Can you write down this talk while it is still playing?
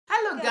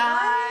Hello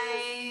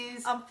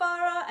guys. I'm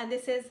Farah and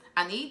this is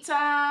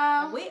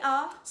Anita. We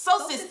are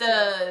Soul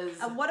Sisters.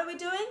 And what are we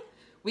doing?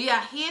 We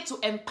are here to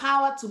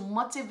empower, to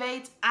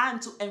motivate,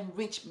 and to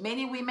enrich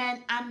many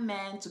women and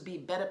men to be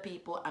better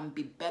people and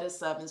be better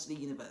servants to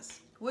the universe.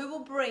 We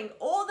will bring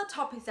all the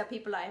topics that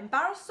people are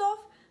embarrassed of,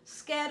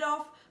 scared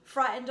of,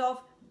 frightened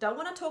of, don't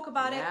want to talk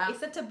about it.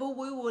 It's a taboo.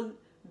 We will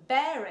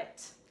bear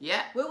it.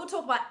 Yeah. We will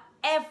talk about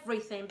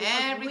everything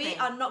because we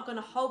are not going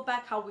to hold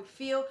back how we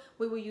feel.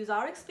 We will use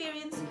our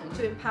experience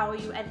to empower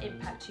you and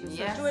impact you.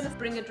 So join us,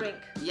 bring a drink.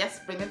 Yes,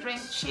 bring a drink.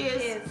 Cheers.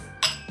 Cheers.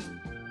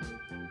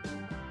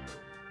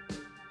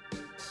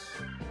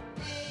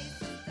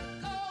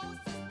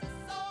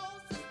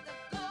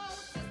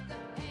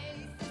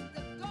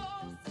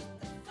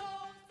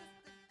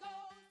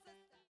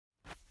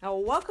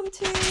 Welcome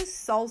to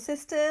Soul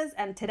Sisters,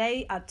 and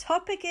today our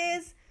topic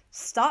is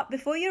start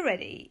before you're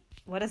ready.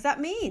 What does that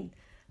mean?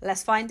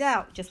 Let's find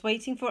out. Just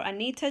waiting for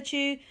Anita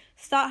to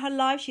start her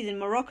live. She's in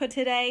Morocco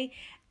today,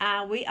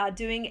 and we are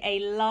doing a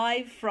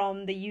live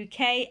from the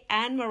UK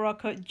and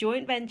Morocco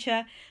joint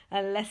venture,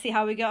 and let's see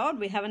how we go on.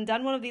 We haven't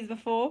done one of these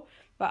before,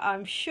 but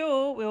I'm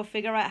sure we'll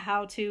figure out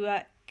how to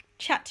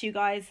chat to you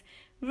guys.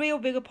 Real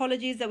big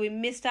apologies that we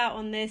missed out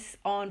on this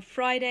on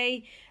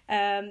Friday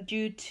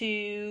due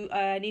to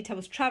Anita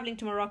was traveling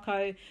to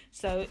Morocco,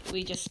 so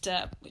we just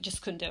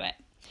couldn't do it.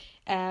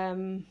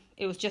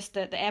 It was just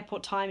that the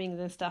airport timings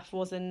and stuff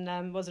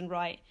wasn't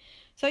right.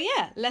 So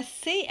yeah, let's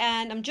see.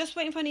 And I'm just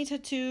waiting for Anita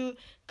to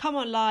come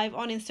on live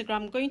on Instagram.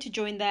 I'm going to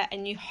join there,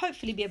 and you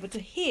hopefully be able to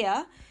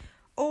hear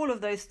all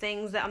of those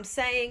things that I'm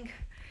saying,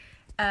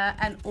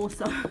 and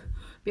also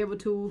be able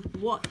to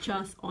watch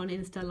us on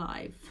Insta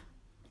Live.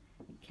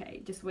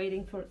 Okay, just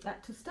waiting for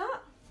that to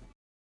start.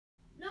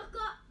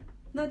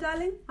 No,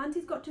 darling.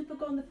 Auntie's got to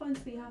go on the phone,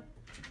 sweetheart.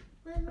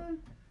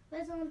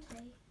 Where's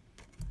Auntie?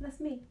 That's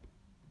me.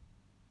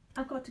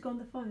 I've got to go on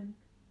the phone.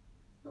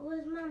 But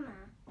where's Mama?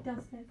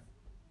 Downstairs.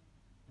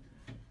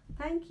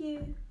 Thank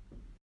you.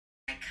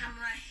 My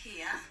camera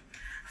here.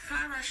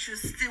 Farah should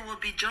still will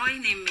be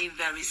joining me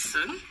very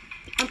soon.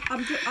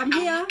 I'm here. I'm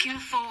looking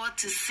forward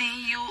to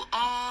seeing you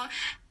all.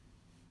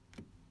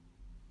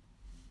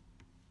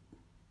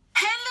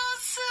 Hello,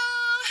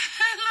 Sue.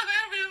 Hello,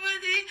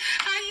 everybody.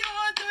 How you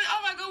all doing?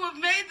 Oh my God,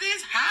 we've made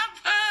this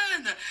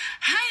happen.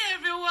 Hi,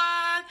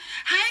 everyone.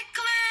 Hi,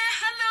 Claire.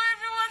 Hello,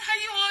 everyone. How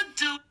you all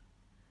doing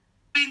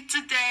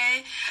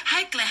today?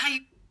 Hi, Claire. How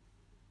you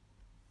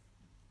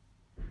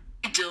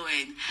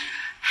doing?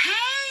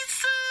 Hey,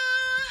 Sue.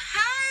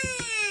 Hi.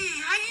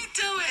 How you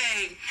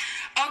doing?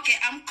 Okay,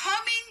 I'm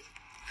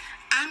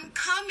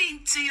coming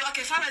to you.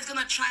 Okay, Farah is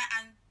gonna try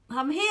and.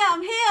 I'm here.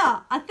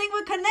 I think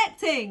we're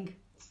connecting.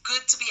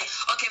 Good to be here.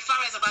 Okay,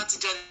 Farah is about to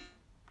join.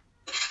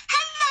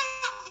 Hello.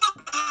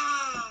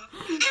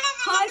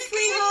 Hi,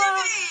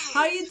 sweetheart.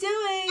 How are you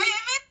doing?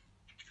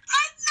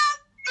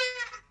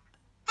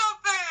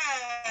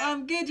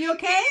 I'm good. You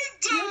okay?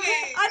 You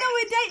okay? I know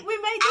we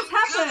made this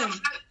happen.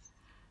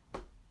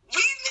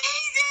 We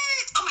made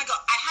it. Oh my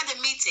God, I had a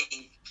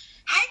meeting.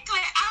 Hi,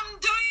 Claire. I'm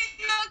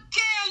doing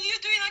okay. Are you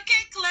doing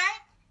okay, Claire?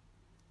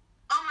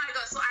 Oh my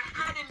God, so I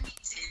had a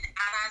meeting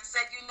and I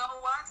said, you know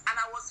what? And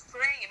I was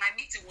praying. My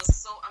meeting was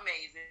so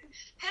amazing.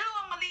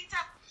 Hello, Amalita.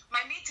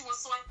 My meeting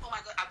was so, oh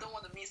my God, I don't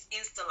want to miss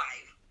Insta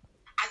Live.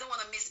 I don't want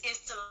to miss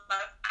Insta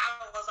Live.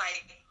 I was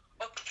like,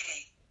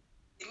 okay.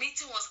 The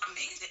meeting was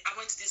amazing. I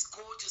went to this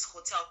gorgeous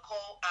hotel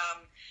called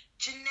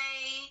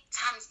Janae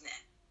Tamsne.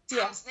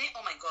 Tamsne?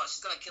 Oh my God,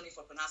 she's going to kill me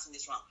for pronouncing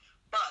this wrong.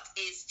 But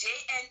it's Jane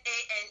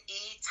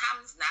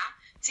Tamsna,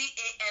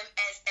 Tamsna.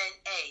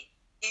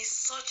 It's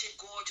such a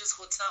gorgeous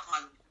hotel,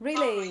 hon.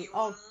 Really?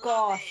 Oh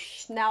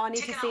gosh. Now I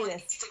need to see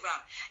this.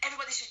 Instagram.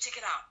 Everybody should check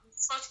it out.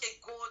 It's such a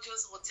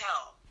gorgeous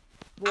hotel.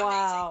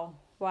 Wow. Amazing.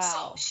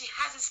 Wow. So she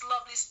has this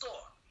lovely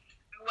store.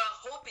 We're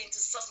hoping to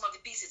sell some of the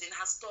pieces in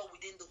her store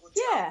within the hotel.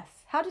 Yes.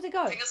 How did it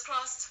go? Fingers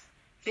crossed.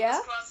 Yeah?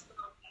 Fingers crossed.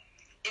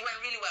 It went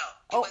really well.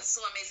 It went so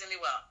amazingly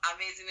well. But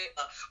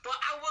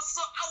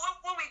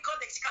when we got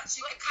there, she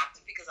went a cab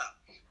to pick us up.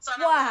 So I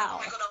was like, oh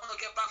my God, I want to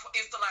get back for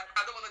Insta Live.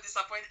 I don't want to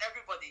disappoint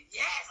everybody.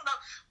 Yes. And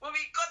when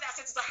we got there, I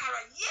said to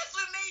Sahara, yes,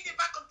 we made it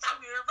back on time.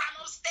 We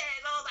ran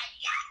upstairs. I was like,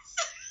 yes.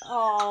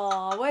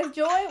 Oh, where's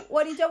Joy?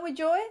 What are you done with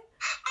Joy? Oh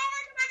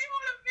my God, I didn't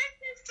want to miss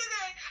this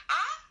today.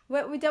 Huh?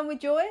 What we done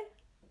with Joy?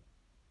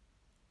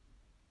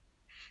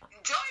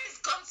 Joy is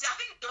gone. I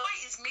think Joy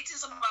is meeting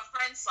some of her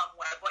friends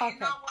somewhere. But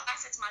you know what? I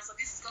said to myself,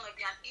 this is going to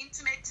be an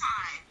intimate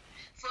time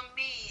for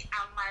me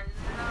and my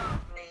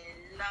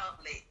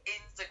lovely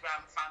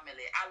Instagram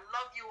family. I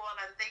love you all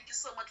and thank you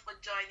so much for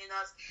joining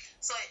us.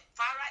 So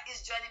Farah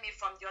is joining me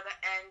from the other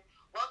end.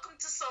 Welcome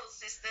to Soul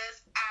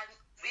Sisters. And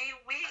we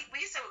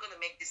said we're going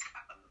to make this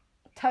happen.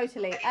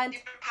 Totally. In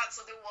different parts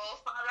of the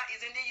world. Farah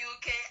is in the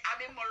UK. I'm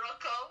in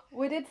Morocco.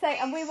 We did say,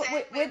 and we to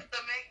make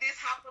this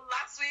happen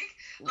last week.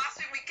 Last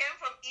week we came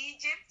from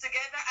Egypt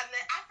together, and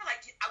then I feel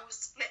like I was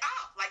split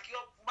up. Like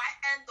my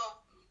end of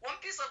one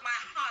piece of my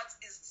heart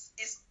is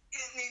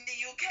in the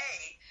UK,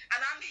 and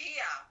I'm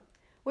here.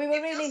 We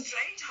were really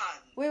strange,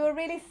 hon. We were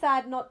really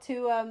sad not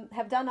to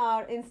have done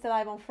our Insta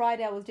Live on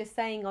Friday. I was just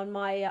saying on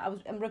my,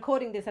 I'm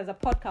recording this as a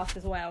podcast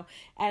as well,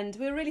 and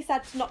we were really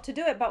sad not to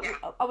do it. But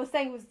I was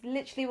saying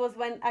it was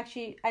when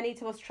actually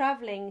Anita was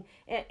traveling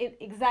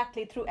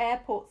exactly through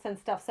airports and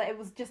stuff. So it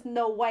was just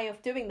no way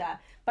of doing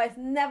that. But it's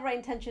never our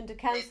intention to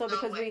cancel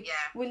because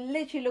we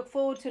literally look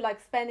forward to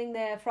like spending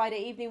the Friday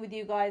evening with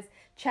you guys,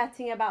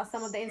 chatting about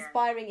some of the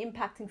inspiring,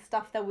 impacting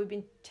stuff that we've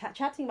been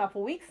chatting about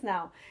for weeks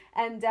now.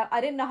 And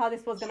I didn't know how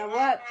this was going to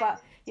work,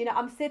 but you know,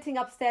 I'm sitting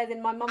upstairs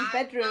in my mum's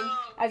bedroom,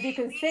 as you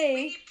can see.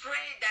 We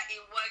prayed that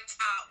it worked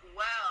out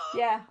well.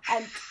 Yeah,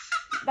 and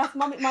that's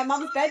my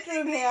mum's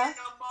bedroom here.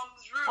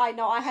 I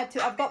know.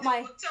 I've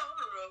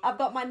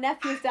got my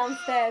nephews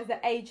downstairs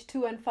at age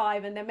 2 and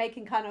 5, and they're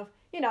making kind of,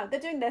 you know, they're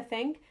doing their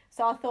thing.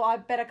 So I thought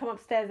I'd better come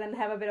upstairs and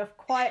have a bit of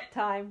quiet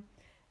time,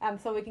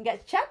 so we can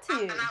get to chat to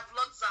you. And I've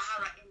locked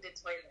Zahara in the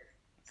toilet.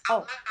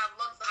 Oh. I've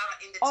locked Zahara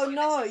in the toilet. Oh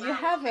no, so you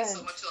haven't.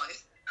 So much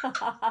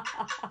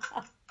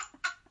noise.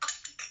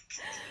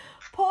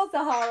 Poor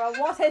Zahara,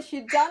 what has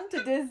she done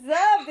to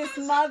deserve this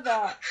mother?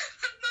 I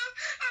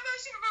know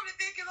she's probably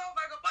thinking, oh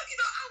my God, but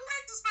you know, I would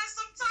like to spend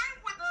some time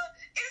with the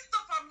Insta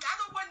family. I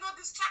don't want no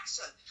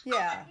distraction.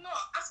 Yeah. No,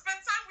 I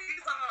spent time with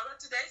Zahara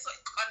today, so I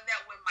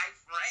connect with my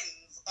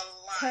friends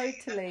online.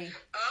 Totally.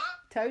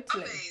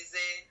 Totally.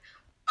 Amazing.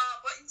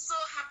 But I'm so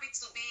happy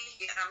to be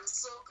here. I'm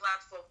so glad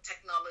for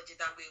technology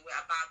that we were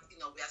about, you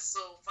know, we are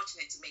so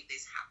fortunate to make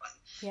this happen.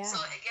 Yeah. So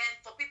again,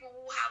 for people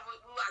who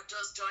are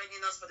just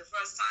joining us for the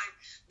first time,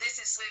 this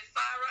is with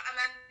Farah and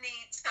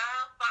Anita.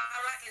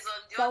 Farah is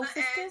on the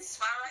other end.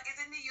 Farah is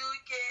in the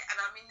UK and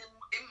I'm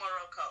in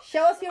Morocco.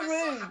 Show us your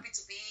room. So happy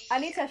to be here.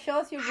 Anita,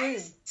 show us your room.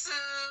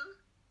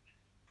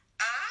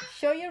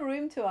 Show your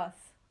room to us.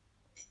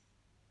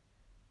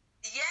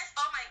 Yes,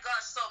 oh my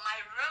gosh, so my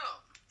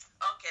room.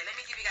 Okay, let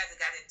me give you guys a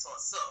guided tour.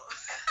 So,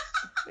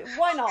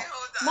 why not?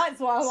 Okay, might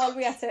as well while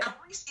we're at it. I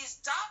wish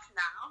it's dark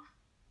now.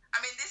 I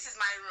mean, this is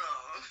my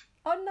room.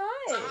 Oh,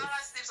 nice.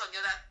 Zahara sleeps on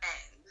the other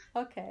end.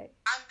 Okay.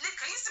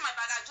 Can you see my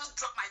bag? I just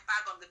dropped my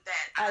bag on the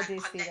bed and I do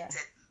see that.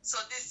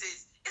 So it's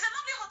a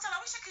lovely hotel. I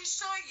wish I could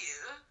show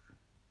you.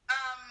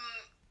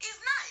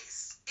 It's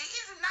nice. It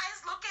is a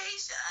nice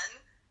location.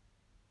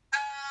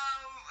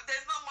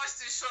 There's not much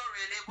to show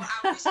really, but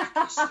I wish I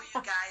could show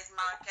you guys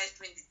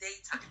Marrakesh during the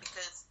daytime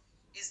because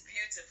it's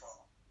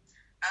beautiful.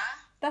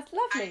 That's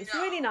lovely. It's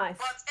really nice.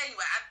 But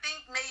anyway, I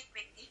think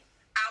maybe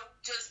I'll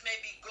just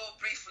go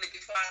briefly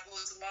before I go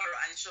tomorrow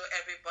and show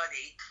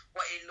everybody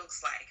what it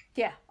looks like.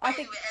 Yeah, I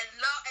think. Anyway,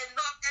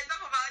 enough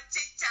of our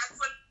chit chat.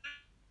 So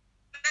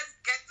let's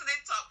get to the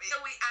topic.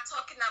 So we are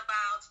talking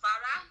about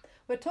Farah.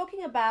 We're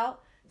talking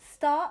about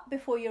start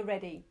before you're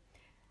ready.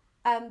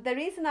 The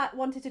reason I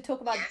wanted to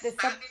talk about this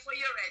before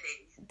you're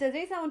ready. The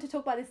reason I want to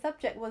talk about this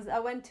subject was I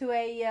went to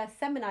a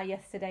seminar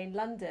yesterday in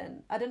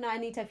London. I don't know,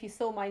 Anita, if you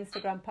saw my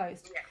Instagram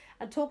post. Yeah.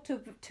 And talked to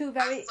two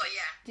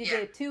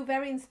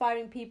very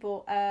inspiring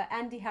people,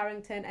 Andy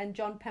Harrington and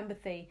John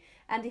Pemberthy.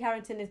 Andy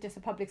Harrington is just a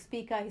public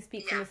speaker. He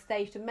speaks on the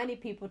stage to many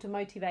people to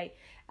motivate.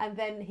 And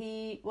then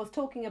he was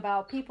talking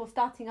about people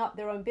starting up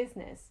their own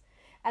business.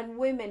 And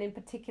women in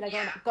particular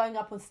going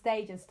up on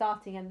stage and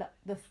starting, and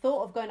the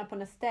thought of going up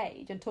on a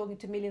stage and talking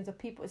to millions of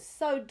people is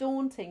so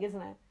daunting,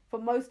 isn't it, for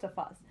most of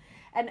us?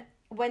 And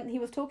when he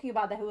was talking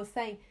about that, he was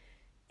saying,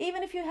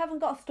 even if you haven't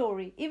got a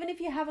story, even if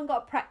you haven't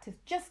got practice,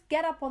 just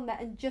get up on that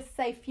and just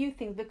say a few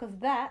things, because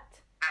that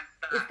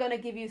is going to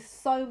give you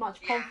so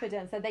much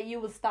confidence that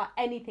you will start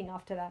anything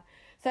after that.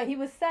 So he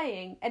was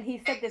saying, and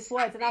he said these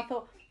words, and I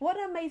thought, what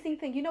an amazing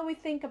thing. You know, we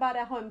think about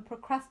at home,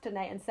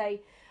 procrastinate and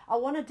say, I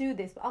want to do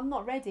this, but I'm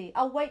not ready.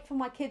 I'll wait for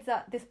my kids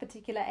at this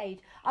particular age.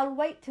 I'll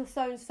wait till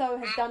so-and-so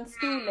has done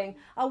schooling.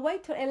 I'll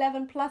wait till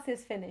 11 plus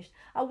is finished.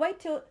 I'll wait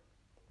till...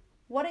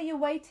 What are you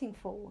waiting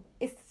for?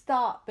 It's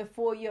start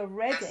before you're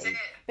ready.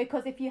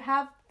 Because if you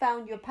have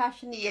found your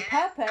passion and your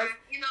purpose...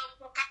 And,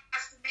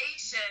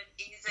 procrastination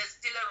is a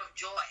stealer of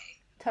joy.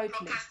 Totally.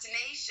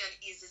 Procrastination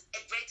is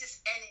the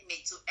greatest enemy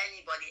to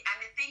anybody. And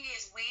the thing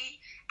is, we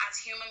as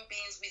human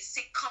beings, we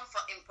seek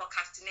comfort in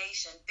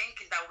procrastination,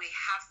 thinking that we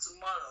have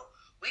tomorrow.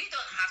 We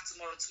don't have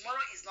tomorrow.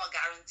 Tomorrow is not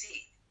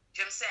guaranteed.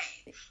 Do you know what I'm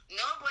saying?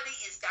 Nobody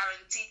is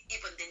guaranteed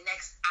even the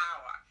next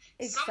hour.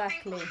 Exactly.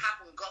 Something will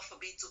happen, God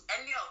forbid, to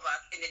any of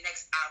us in the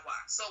next hour.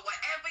 So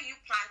whatever you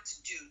plan to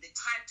do, the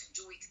time to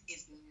do it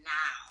is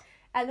now.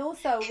 And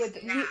also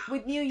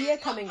with New Year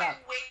coming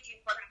up. Waiting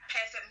for that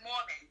perfect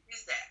moment,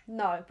 is there?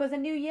 No, because a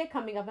New Year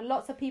coming up, and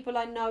lots of people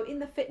I know in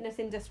the fitness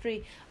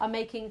industry are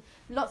making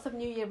lots of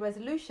New Year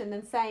resolution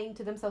and saying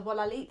to themselves, well,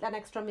 I'll eat an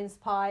extra mince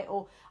pie,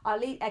 or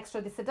I'll eat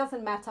extra this, it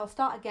doesn't matter, I'll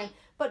start again.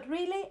 But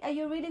really, are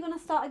you really going to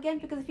start again?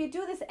 Because if you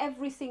do this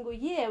every single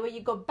year, where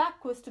you go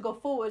backwards to go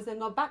forwards and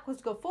go backwards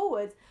to go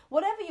forwards,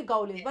 whatever your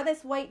goal is, whether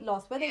it's weight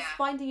loss, whether it's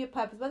finding your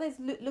purpose, whether it's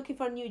looking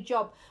for a new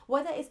job,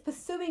 whether it's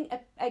pursuing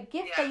a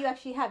gift that you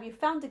actually have, you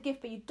found a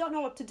gift but you don't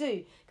know what to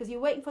do because you're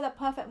waiting for that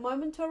perfect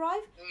moment to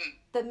arrive,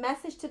 the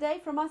message today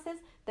from us is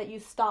that you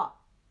start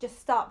just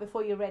start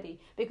before you're ready.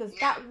 Because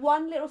that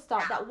one little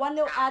start, that one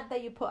little ad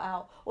that you put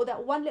out, or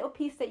that one little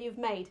piece that you've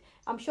made,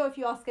 I'm sure if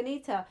you ask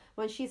Anita,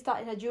 when she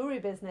started her jewelry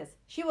business,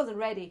 she wasn't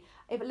ready.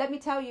 Let me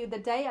tell you, the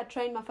day I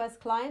trained my first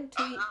client,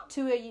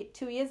 two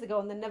years ago,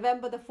 on the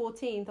November the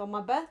 14th, on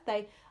my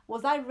birthday,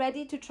 was I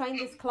ready to train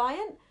this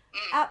client?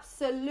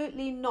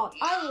 Absolutely not.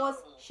 I was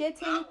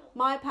shitting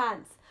my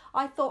pants.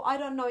 I thought, I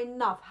don't know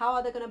enough. How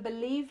are they going to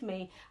believe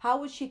me? Why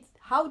would she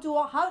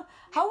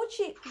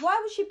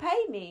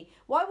pay me?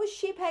 Why would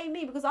she pay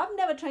me? Because I've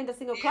never trained a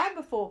single client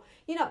before,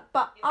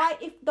 but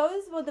if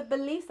those were the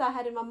beliefs I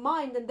had in my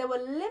mind, and they were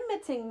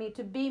limiting me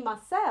to be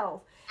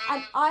myself,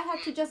 and I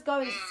had to just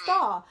go and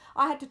start.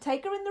 I had to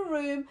take her in the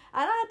room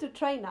and I had to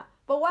train her.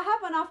 But what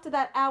happened after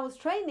that hour's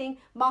training,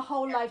 my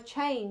whole life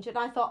changed. And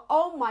I thought,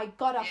 oh my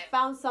God, I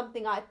found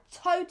something I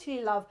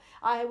totally love.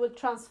 I will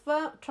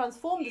transform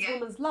this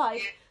woman's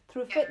life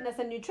through fitness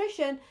and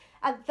nutrition.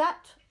 And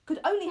that could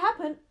only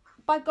happen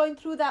by going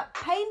through that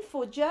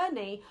painful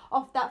journey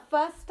of that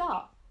first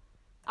start.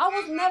 I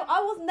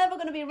was never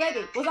going to be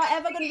ready. Was I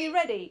ever going to be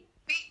ready?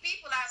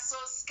 People are so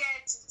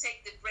scared to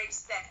take the brave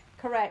step.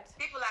 Correct.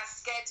 People are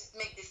scared to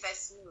make the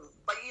first move.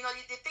 But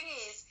the thing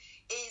is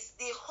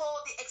the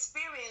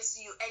experience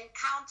you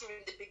encounter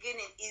in the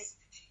beginning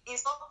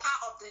is all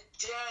part of the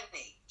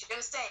journey. Do you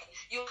understand?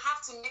 You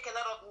have to make a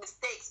lot of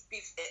mistakes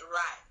before it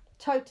right.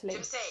 Totally. Do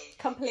you understand?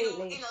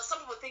 Completely. Some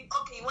people think,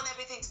 okay, you want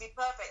everything to be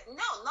perfect.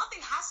 No,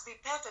 nothing has to be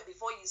perfect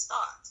before you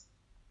start.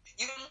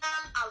 You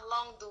learn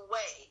along the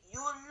way. You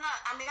learn.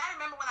 I mean, I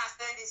remember when I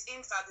studied this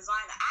inside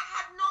designer, I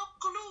had no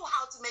clue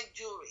how to make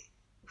jewelry.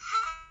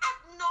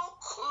 Had no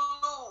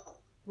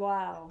clue.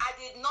 Wow. I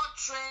did not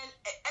train,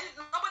 and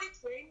nobody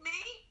trained me.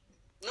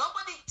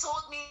 Nobody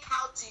told me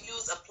how to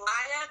use a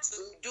plier, to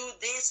do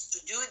this, to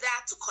do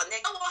that, to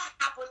connect. And what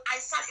happened?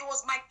 It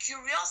was my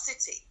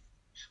curiosity.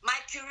 My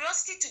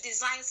curiosity to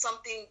design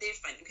something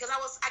different, because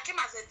I came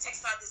as a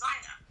textile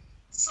designer.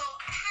 So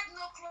I had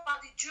no clue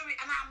about the jewelry,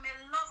 and I'm a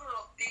lover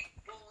of big,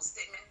 bold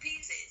statement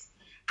pieces.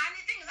 And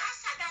the thing is, I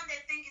sat down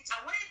there thinking, I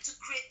wanted to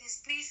create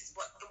these pieces,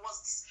 but it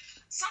was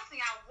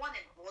something I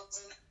wanted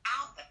wasn't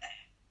out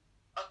there.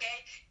 Okay,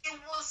 it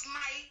was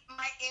my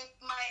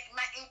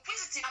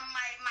inquisitive and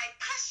my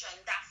passion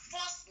that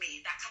forced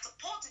me, that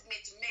catapulted me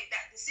to make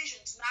that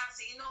decision to now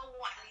say, you know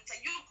what, Anita,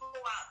 you go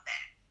out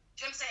there.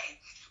 Do you know what I'm saying?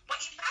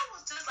 But if I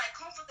was just like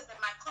confident in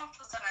my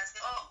comfort zone and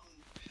say, oh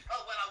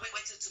well, I'll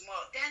wait till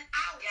tomorrow, then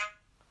I'll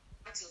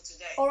until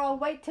today. Or I'll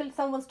wait till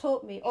someone's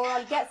taught me, or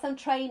I'll get some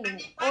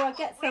training, or I'll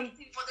get some.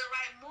 Waiting for the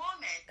right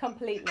moment.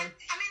 Completely. And,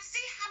 I mean,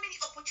 see how many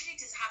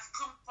opportunities have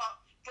come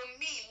from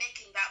me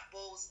making that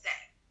bold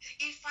step.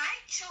 If I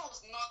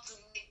chose not to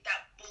make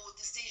that bold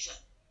decision,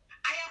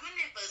 I have a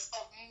universe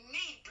of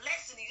me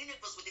blessing the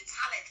universe with the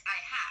talent I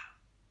have.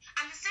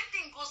 And the same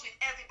thing goes with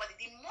everybody.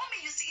 The moment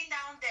you're sitting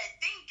down there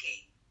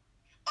thinking,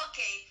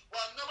 okay,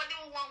 well, nobody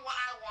will want what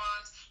I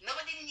want.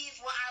 Nobody needs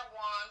what I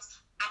want.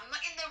 I'm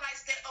not in the right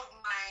state of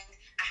mind.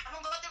 I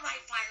haven't got the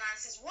right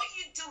finances. What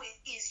you're doing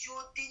is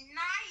you're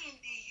denying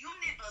the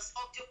universe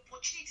of the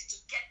opportunity to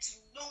get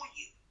to know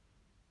you.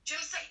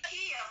 Just like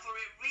here for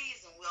a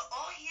reason. We're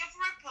all here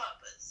for a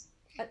purpose.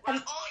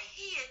 We're all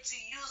here to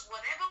use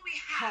whatever we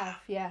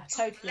have to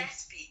totally.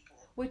 bless people.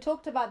 We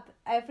talked about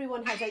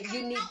everyone has a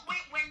unique.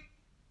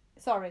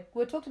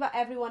 We talked about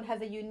everyone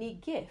has a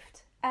unique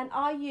gift. And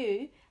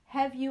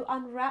have you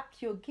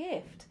unwrapped your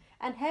gift?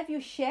 And have you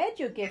shared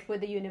your gift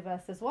with the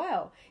universe as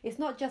well? It's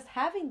not just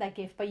having that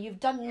gift, but you've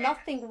done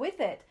nothing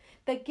with it.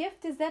 The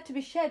gift is there to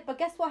be shared. But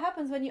guess what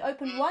happens when you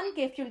open one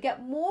gift? You'll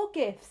get more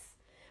gifts.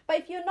 But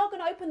if you're not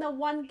going to open the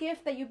one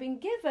gift that you've been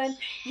given,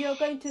 you're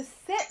going to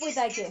sit with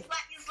that gift.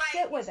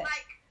 Sit with it.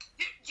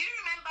 Do you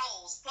remember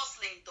dolls,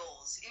 porcelain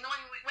dolls? You know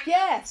when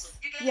yes.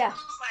 you get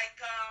those like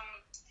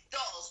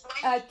dolls.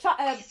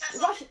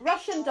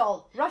 Russian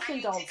doll.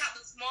 Russian dolls. You take out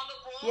the smaller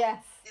ball.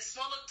 Yes. The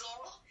smaller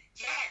doll.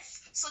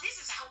 Yes. So this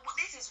is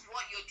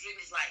what your dream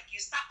is like. You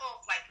start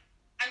off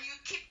and you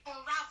keep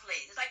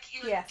unraveling. It's like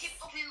you keep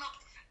opening up,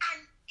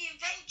 and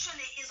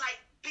eventually it's like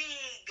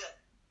big.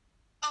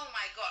 Oh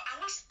my God!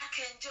 I wish I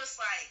can just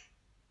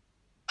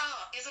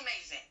it's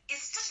amazing.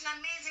 It's such an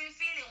amazing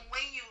feeling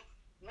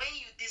when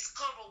you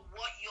discover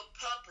what your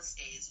purpose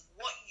is,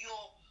 what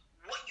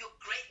your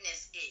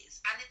greatness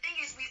is. And the thing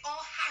is, we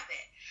all have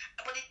it.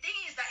 But the thing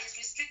is that is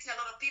restricting a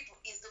lot of people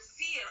is the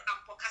fear and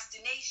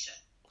procrastination.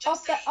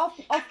 Of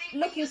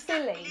looking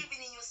silly.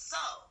 Believing in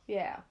yourself.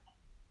 Yeah.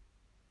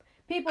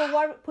 People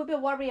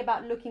worry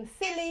about looking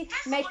silly,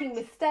 making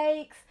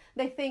mistakes.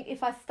 They think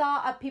if I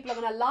start, people are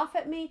going to laugh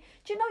at me.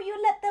 Do you know, you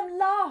let them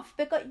laugh,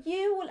 because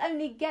you will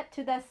only get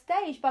to their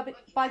stage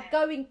by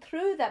going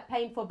through that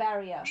painful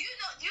barrier. Do you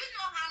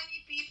know how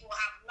many people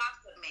have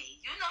laughed at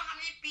me? You know how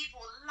many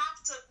people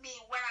laughed at me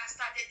when I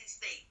started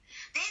this thing?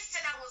 They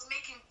said I was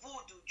making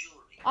voodoo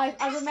jewelry. I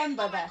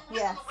remember that,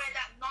 yes. Wear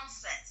that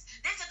nonsense.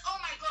 They said, oh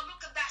my God,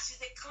 look at that,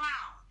 she's a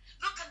clown.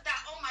 Look at that,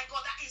 oh my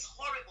God, that is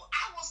horrible.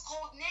 I was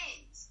called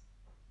names.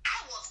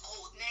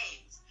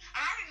 And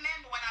I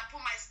remember when I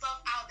put my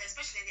stuff out there,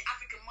 especially in the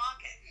African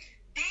market,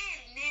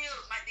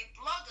 the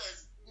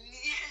bloggers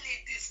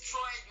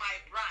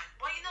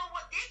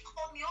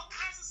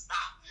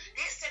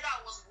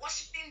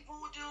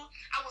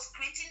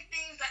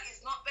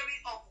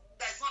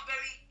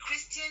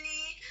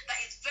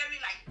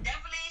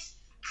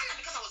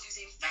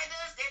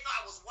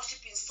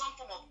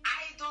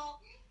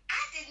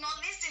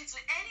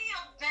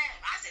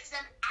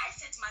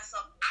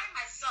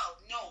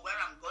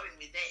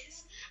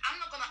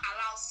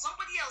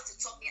else to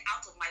talk me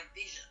out of my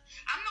vision.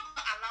 I'm not going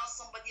to allow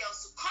somebody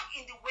else to come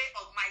in the way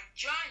of my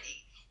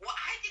journey. What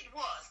I did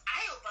was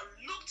I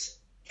overlooked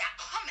their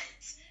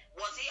comments.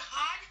 Was it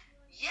hard?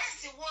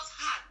 Yes, it was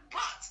hard.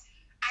 But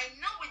I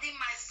know within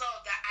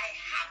myself that I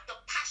have the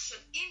passion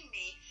in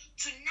me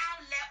to now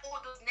let all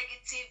those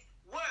negative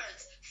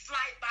words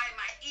fly by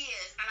my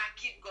ears, and I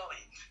keep going.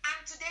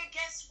 And today,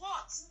 guess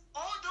what?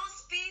 All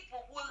those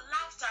people who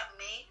laughed at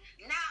me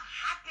now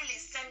happily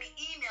send me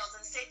emails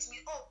and say to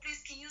me, oh,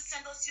 please, can you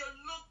send us your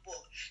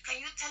lookbook?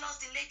 Can you tell us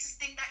the latest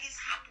thing that is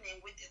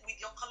happening with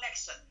your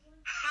collection?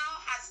 How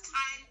has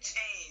time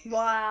changed?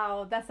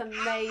 Wow, that's How has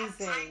time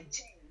amazing.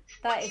 changed?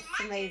 That But is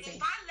imagine amazing.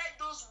 if I let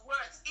those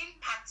words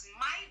impact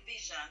my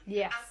vision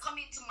Yes. and come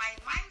into my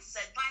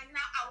mindset, by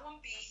now I won't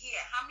be here.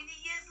 How many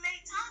years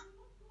later?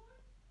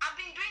 I've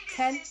been doing this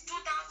 10. since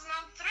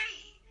 2003,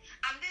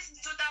 and this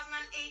is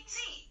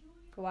 2018.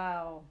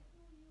 Wow.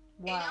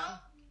 You know? Wow.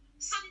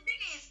 So the thing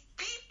is,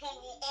 people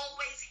will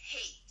always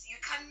hate. You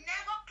can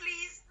never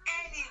please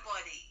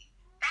anybody.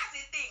 That's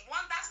the thing.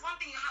 That's one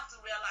thing you have to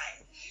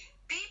realize.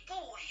 People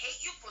will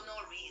hate you for no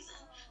reason.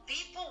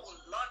 People will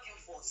love you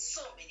for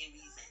so many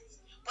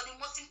reasons. But the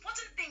most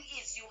important thing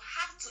is you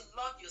have to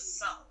love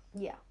yourself.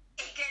 Yeah.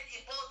 Again,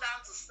 it boils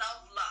down to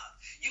self-love.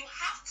 You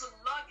have to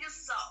love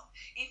yourself.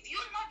 If you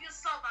love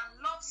yourself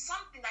and love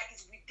something that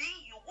is within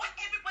you, what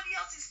everybody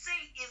else is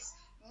saying is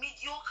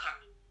mediocre.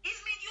 It's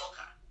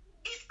mediocre.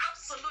 It's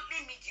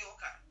absolutely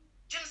mediocre.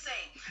 Do you know what I'm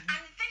saying? And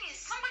the thing is,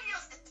 somebody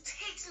else is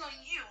hating on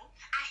you,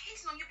 are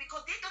hating on you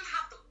because they don't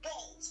have the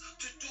balls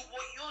to do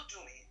what you're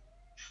doing.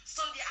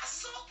 So they are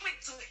so quick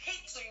to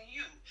hate on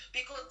you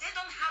because they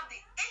don't have the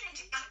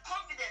energy and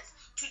confidence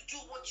to do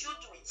what you're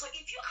doing. So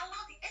if you allow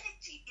the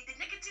energy, the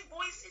negative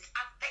voices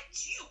affect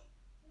you,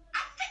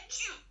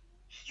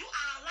 you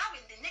are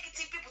allowing the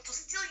negative people to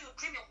steal your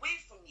dream away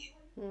from you.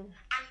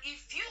 And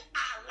if you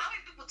are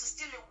allowing people to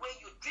steal away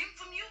your dream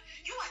from you,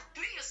 you are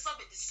doing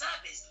yourself a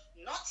disservice,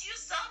 not to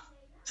yourself,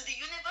 to the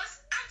universe,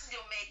 and to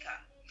your maker.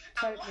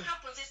 And what Totally.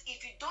 happens is,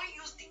 if you don't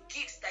use the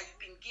gifts that you've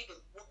been given,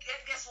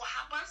 guess what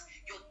happens?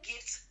 Your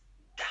gift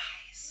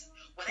dies.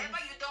 Whatever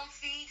you don't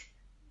feed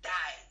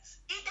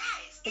dies. It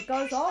dies. It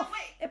goes perishes off.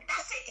 away. It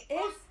That's it.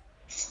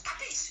 is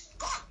Capiche?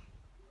 Gone.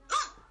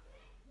 Gone.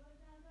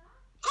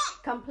 Gone.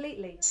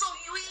 completely. So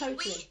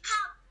Totally.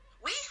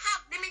 we have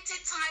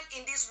limited time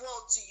in this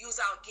world to use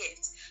our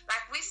gifts.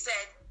 Like we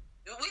said,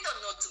 we don't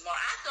know tomorrow.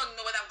 I don't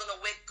know when I'm gonna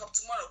wake up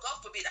tomorrow. God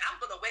forbid, I'm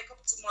gonna wake up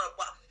tomorrow,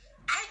 but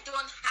I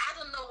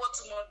don't know what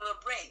tomorrow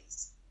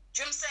brings.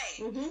 Do you know what I'm saying?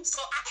 Mm-hmm.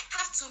 So I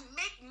have to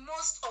make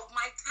most of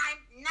my time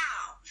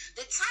now.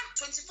 The time,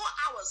 24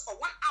 hours or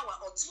 1 hour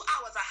or 2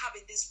 hours I have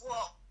in this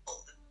world,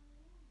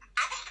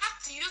 I have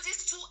to use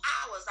these 2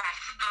 hours I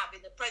have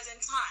in the present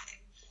time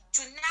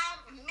to now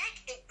make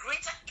a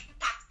greater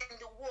impact in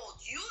the world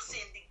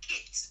using the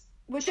gift.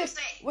 Which Do you is know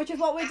what I'm saying? which is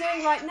what we're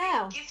doing right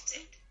now.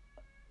 Gifted.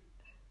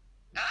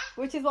 Huh?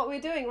 Which is what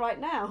we're doing right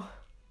now.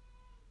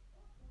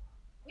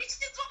 Which is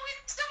what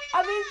we're doing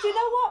I mean, do you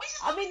know what? Which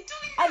is I what mean, we're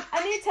doing and now.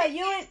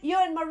 Anita,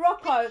 you're in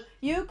Morocco.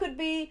 You could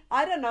be,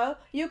 I don't know,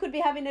 you could be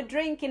having a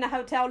drink in a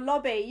hotel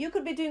lobby. You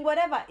could be doing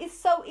whatever. It's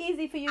so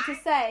easy for you to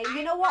say,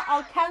 you know what?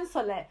 I'll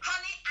cancel it.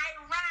 Honey, I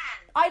ran.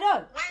 I know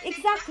When the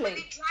exactly.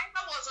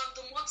 driver was on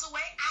the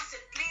motorway, I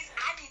said, please,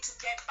 I need to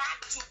get back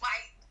to my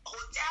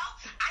hotel.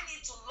 I need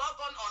to log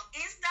on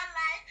Insta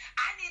Live.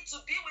 I need to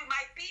be with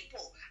my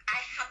people. I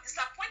have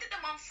disappointed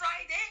them on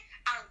Friday,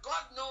 and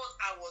God knows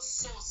I was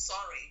so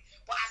sorry.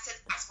 But I said,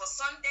 as for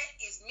Sunday,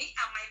 it's me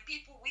and my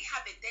people. We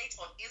have a date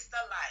on Insta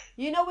Live.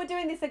 You know we're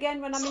doing this again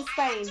when I'm So in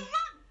I had Spain. to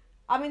run.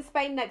 I'm in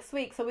Spain next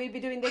week, so we'll be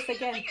doing this When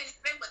again. you're in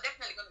Spain, we're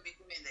definitely going to be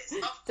doing this.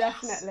 Of course.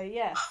 Definitely,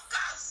 yes. Of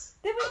course.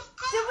 Did we Of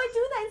course.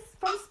 do that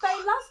from Of Spain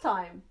course. last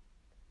time?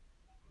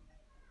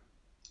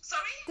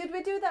 Sorry? Did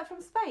we do that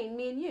from Spain,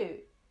 me and you?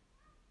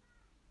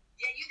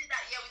 Yeah, you did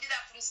that. Yeah, we did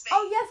that from Spain.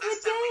 Oh yes,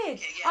 Last time we went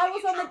did. UK. Yeah, I we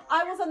was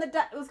on the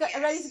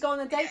traveled. ready to go on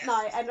a date Yes.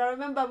 night, and I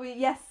remember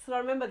I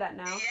remember that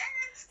now.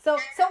 Yes. So-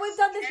 yes, so we've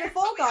done this yes.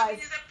 before, So we- I mean,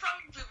 guys. it's a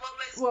promise we've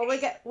always Well,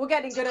 made we're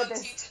getting to good at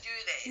continue this. to do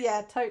this.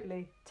 Yeah,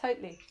 totally.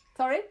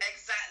 Sorry.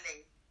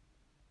 Exactly.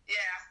 Yeah.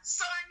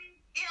 So I mean,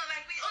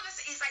 like we always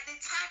say, it's like the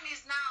time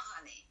is now,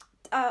 honey.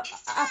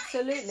 It's time.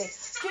 Absolutely.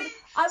 It's Dude, time.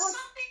 I was.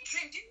 Something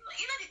dream.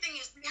 You know the thing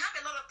is, we have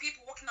a lot of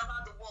people walking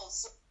around the world.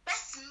 So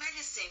best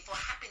medicine for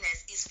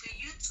happiness is for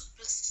you to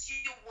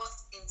pursue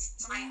what's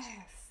inside you.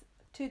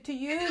 Yes. To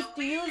use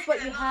we what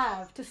let you a lot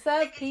have of to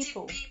serve negative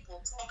people.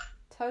 talk.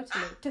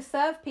 Totally. To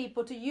serve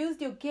people, to use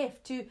your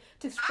gift,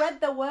 to spread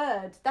the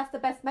word. That's the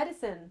best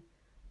medicine.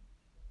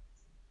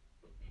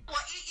 Well,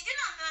 you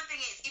know another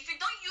thing is, if you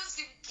don't use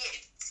your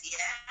gifts,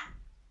 yeah,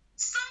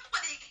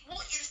 somebody who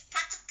is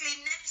practically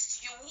next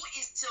to you, who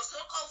is your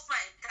so-called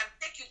friend, can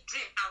take your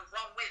dream and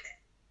run with it.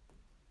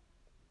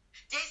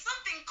 There's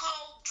something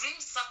called dream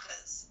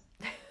suckers.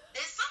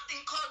 There's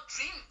something called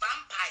dream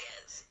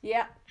vampires.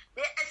 Yeah.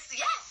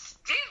 Yes,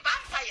 dream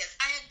vampires.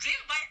 And a dream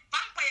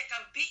vampire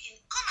can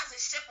come as a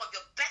shape of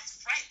your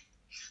best friend.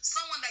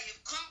 Someone that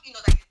you've come,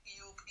 that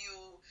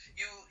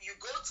you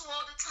go to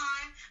all the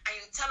time, and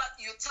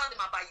you tell them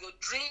about your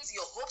dreams,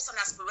 your hopes and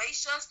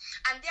aspirations,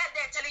 and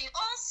they're telling you,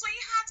 oh,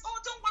 sweetheart, oh,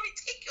 don't worry,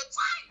 take your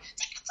time,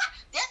 take your time.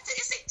 They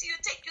say to you,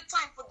 take your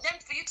time for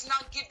you to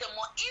now give them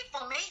more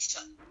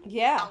information.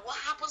 Yeah. And what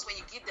happens when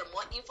you give them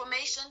more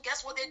information?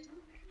 Guess what they do?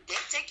 They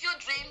take your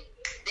dream,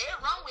 they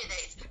run with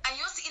it. And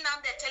you're sitting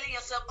out there telling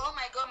yourself, oh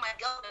my God, my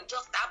girlfriend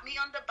just stabbed me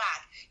on the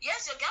back.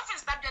 Yes, your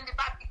girlfriend stabbed you on the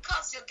back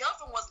because your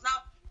girlfriend was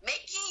now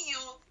making you,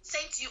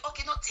 saying to you,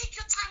 okay, no, take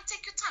your time,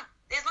 take your time.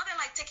 There's nothing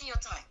like taking your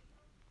time.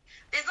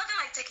 There's nothing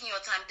like taking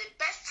your time. The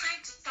best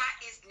time to start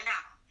is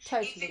now.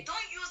 Totally. If you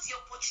don't use the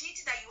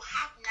opportunity that you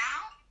have now,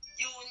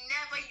 you will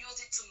never use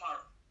it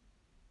tomorrow.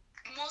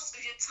 Most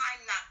of your time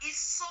now is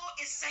so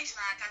essential,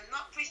 and I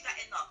cannot preach that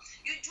enough.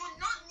 You do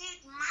not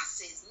need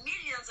masses,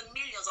 millions and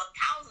millions or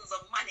thousands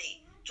of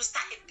money to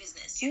start a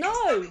business. You can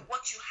start with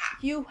what you have.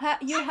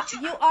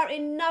 You are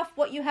enough.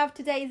 What you have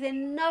today is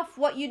enough.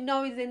 What you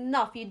know is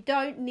enough. You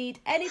don't need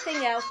anything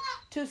else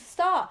to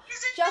start.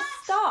 Just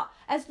start.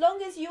 As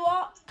long as you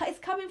are, it's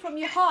coming from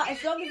your heart.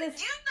 As long as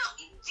it's. Do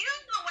you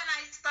know when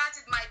I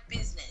started my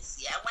business?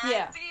 Yeah, when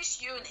I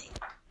finished uni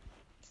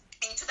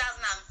in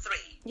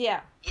 2003.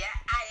 Yeah. Yeah,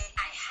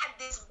 I had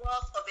this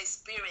wealth of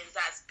experience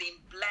I've been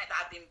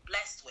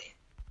blessed with.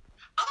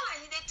 All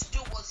I needed to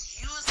do was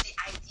use the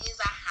ideas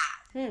I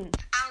had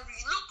and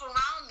look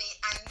around me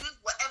and use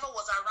whatever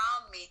was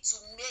around me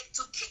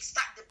to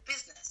kickstart the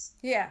business.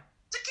 Yeah.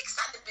 To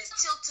kickstart the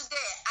business. Till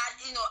today,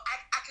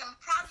 I can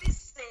proudly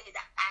say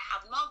that I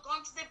have not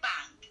gone to the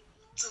bank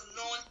to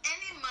loan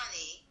any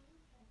money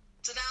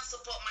to now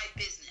support my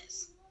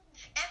business.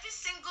 Every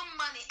single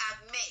money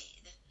I've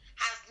made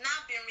has now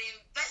been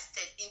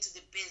reinvested into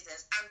the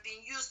business and been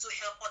used to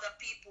help other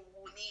people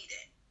who need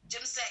it. Do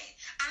you know what I'm saying?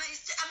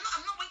 And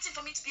I'm not waiting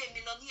for me to be a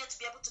millionaire to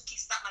be able to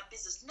kickstart my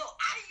business. No,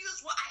 I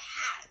use what I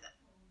had.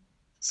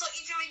 So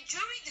if you're a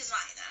jewelry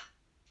designer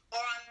or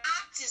an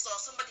artist or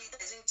somebody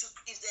that is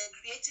a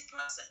creative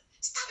person,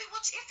 start with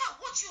what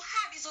you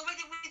have is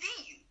already within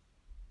you.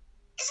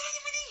 It's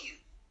already within you.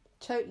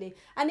 Totally.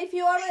 And if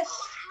you are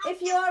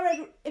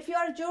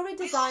a jewelry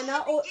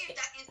designer or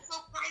that is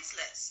so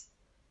priceless.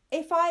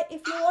 If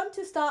you want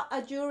to start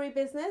a jewelry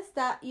business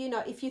that,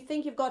 if you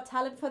think you've got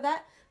talent for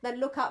that, then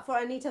look out for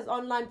Anita's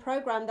online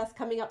program that's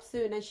coming up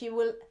soon, and she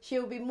will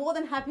be more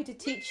than happy to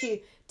teach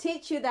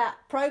you that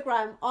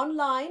program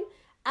online.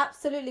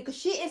 Absolutely, because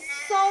she is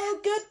so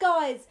good,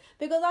 guys,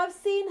 because I've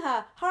seen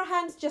her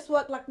hands just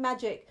work like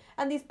magic,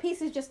 and these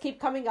pieces just keep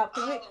coming up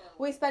because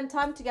we spent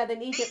time together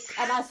in Egypt,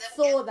 and I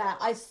saw that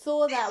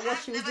what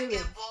she was doing.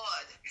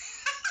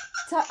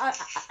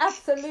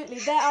 Absolutely,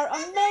 they are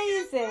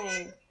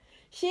amazing.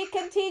 She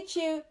can teach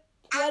you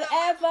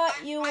whatever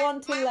you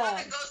want to learn. My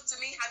mother goes to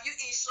me, have you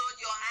insured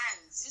your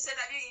hands? She said,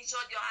 have you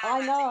insured your hands?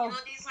 I know. I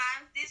said,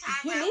 these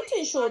hands, you need to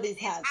insure these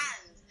hands.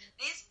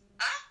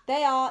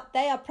 They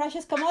are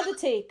precious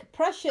commodity.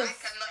 Precious. I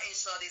cannot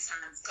insure these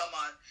hands. Come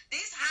on.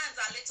 These hands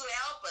are little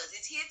helpers.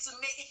 It's here to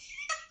make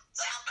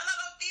to help a lot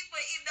of people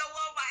if the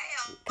world by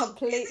help.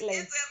 Completely.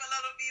 It's here to help a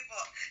lot of people.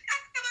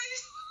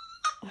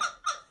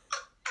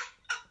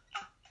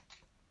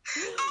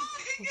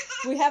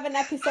 We have an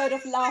episode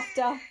of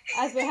laughter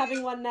as we're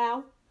having one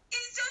now. We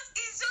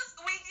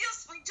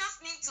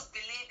just need to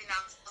believe in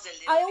ourselves a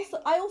little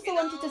bit. I also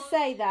wanted to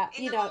say that,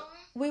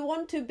 we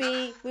want to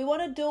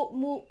do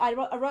more. I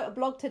wrote a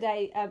blog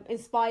today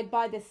inspired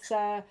by this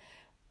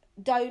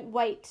don't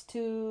wait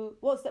to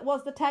what's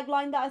the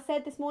tagline that I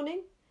said this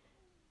morning?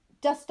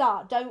 Just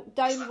start.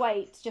 Don't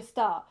wait, just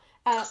start.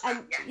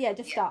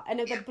 Start. And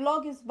the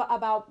blog is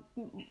about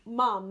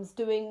mums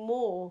doing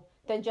more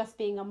than just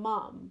being a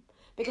mum.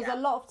 Because a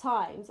lot of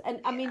times, and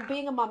I mean,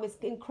 being a mum is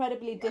an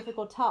incredibly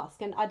difficult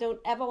task, and I don't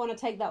ever want to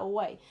take that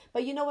away.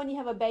 But when you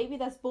have a baby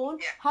that's born,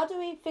 how do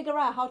we figure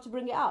out how to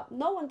bring it up?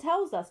 No one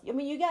tells us. I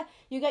mean, you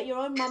get your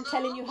own mum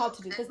telling you how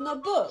to do. There's no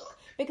book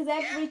because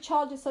every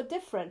child is so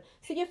different.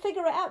 So you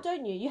figure it out,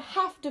 don't you? You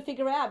have to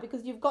figure it out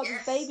because you've got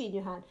this baby in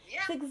your hand.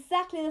 It's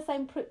exactly the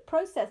same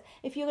process.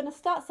 If you're going to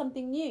start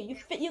something new,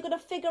 you're going to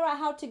figure out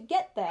how to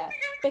get there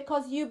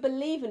because you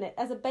believe in it.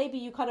 As a baby,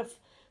 you kind of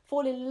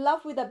fall in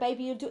love with that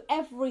baby. You do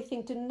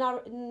everything to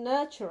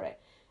nurture it.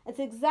 It's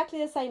exactly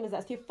the same as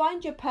that. So you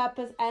find your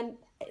purpose, and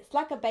it's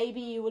like a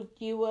baby.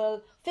 You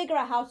will figure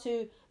out how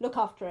to look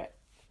after it.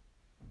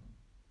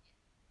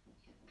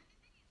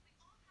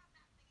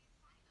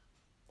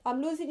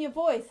 I'm losing your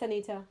voice,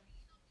 Anita.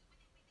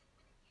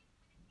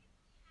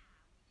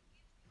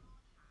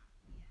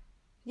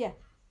 Yeah.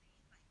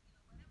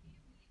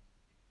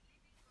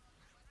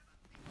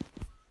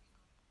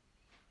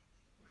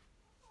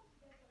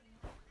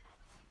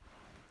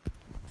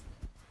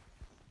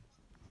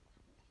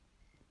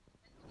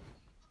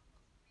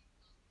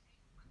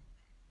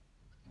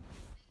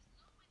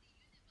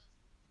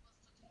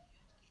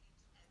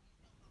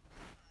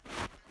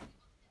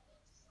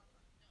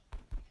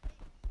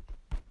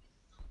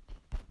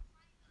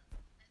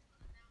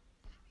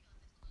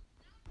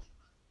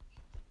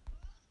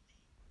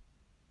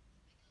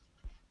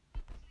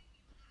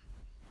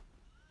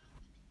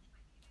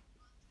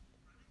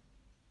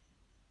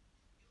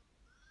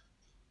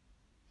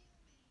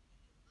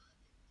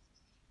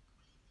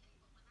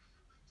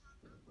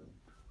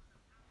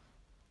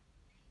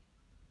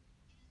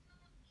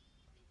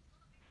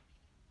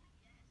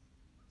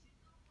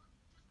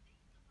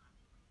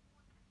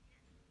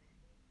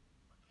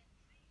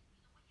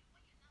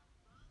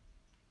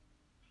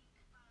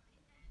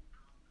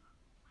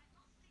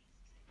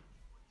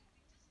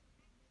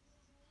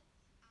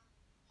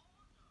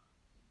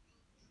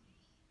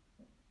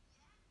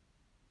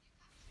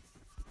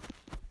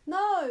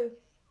 No,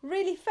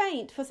 really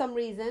faint for some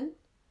reason.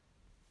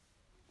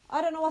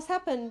 I don't know what's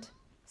happened.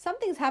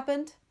 Something's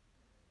happened.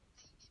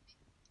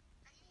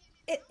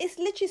 It's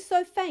literally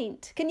so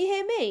faint. Can you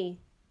hear me?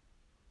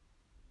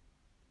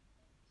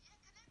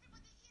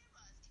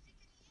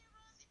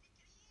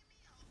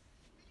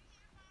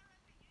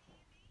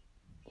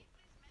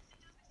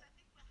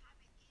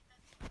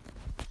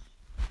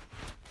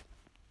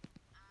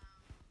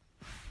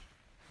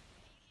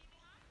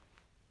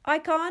 I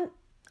can't.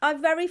 I'm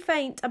very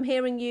faint. I'm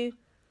hearing you.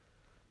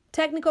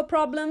 Technical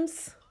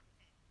problems.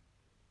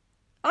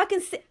 I can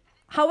see.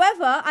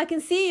 However, I can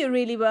see you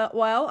really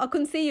well. I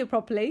couldn't see you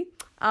properly.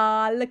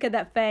 Ah, look at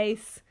that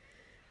face.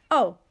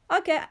 Oh,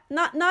 okay.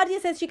 Nadia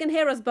says she can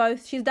hear us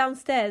both. She's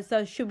downstairs,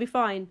 so she'll be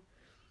fine.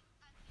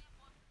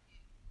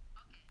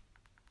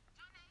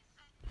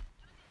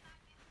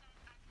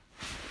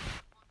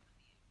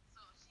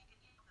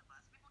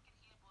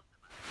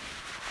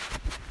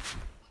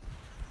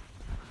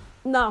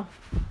 No,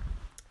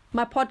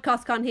 my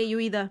podcast can't hear you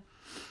either.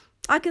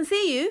 I can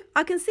see you.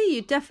 I can see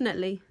you,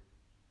 definitely.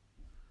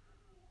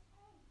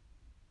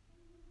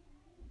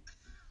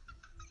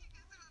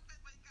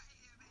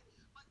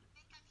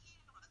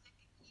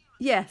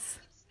 Yes.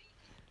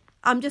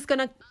 I'm just going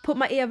to put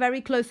my ear very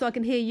close so I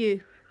can hear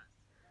you.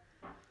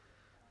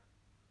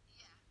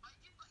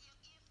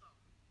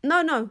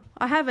 No,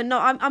 I haven't. No,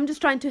 I'm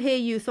just trying to hear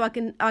you so I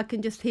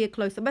can just hear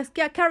closer. But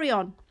yeah, carry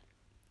on.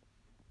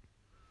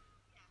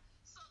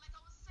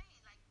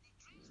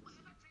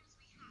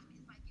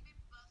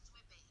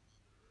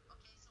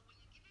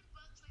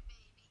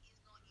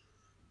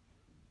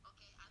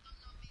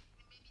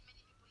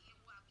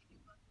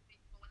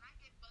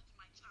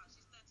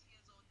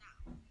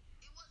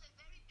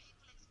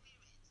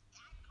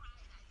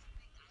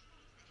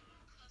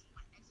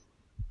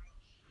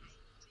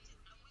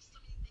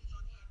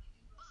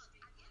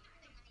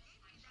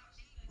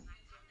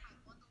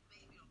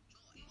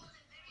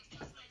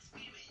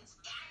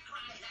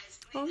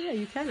 Oh yeah,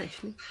 you can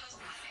actually.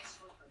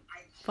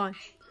 Fine.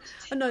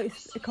 Oh no,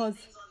 it's because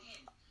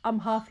I'm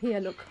half here.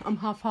 Look, I'm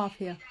half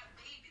here.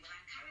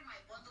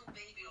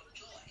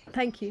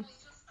 Thank you.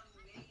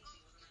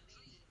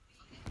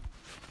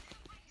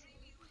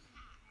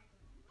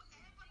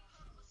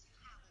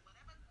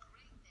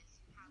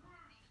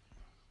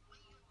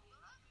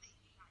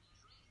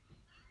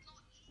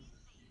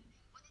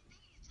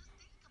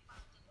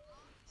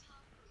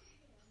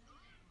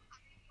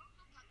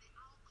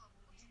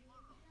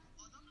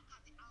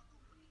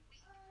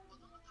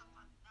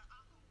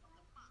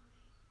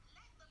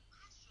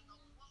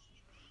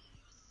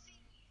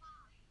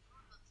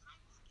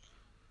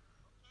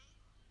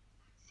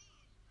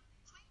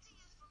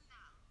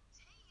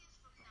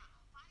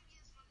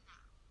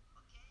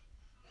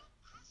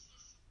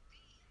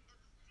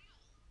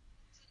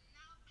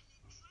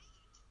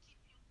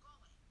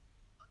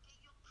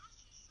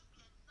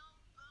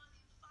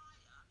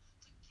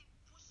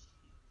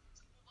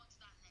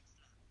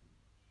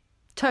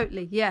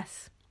 Totally,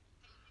 yes.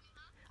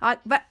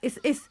 But it's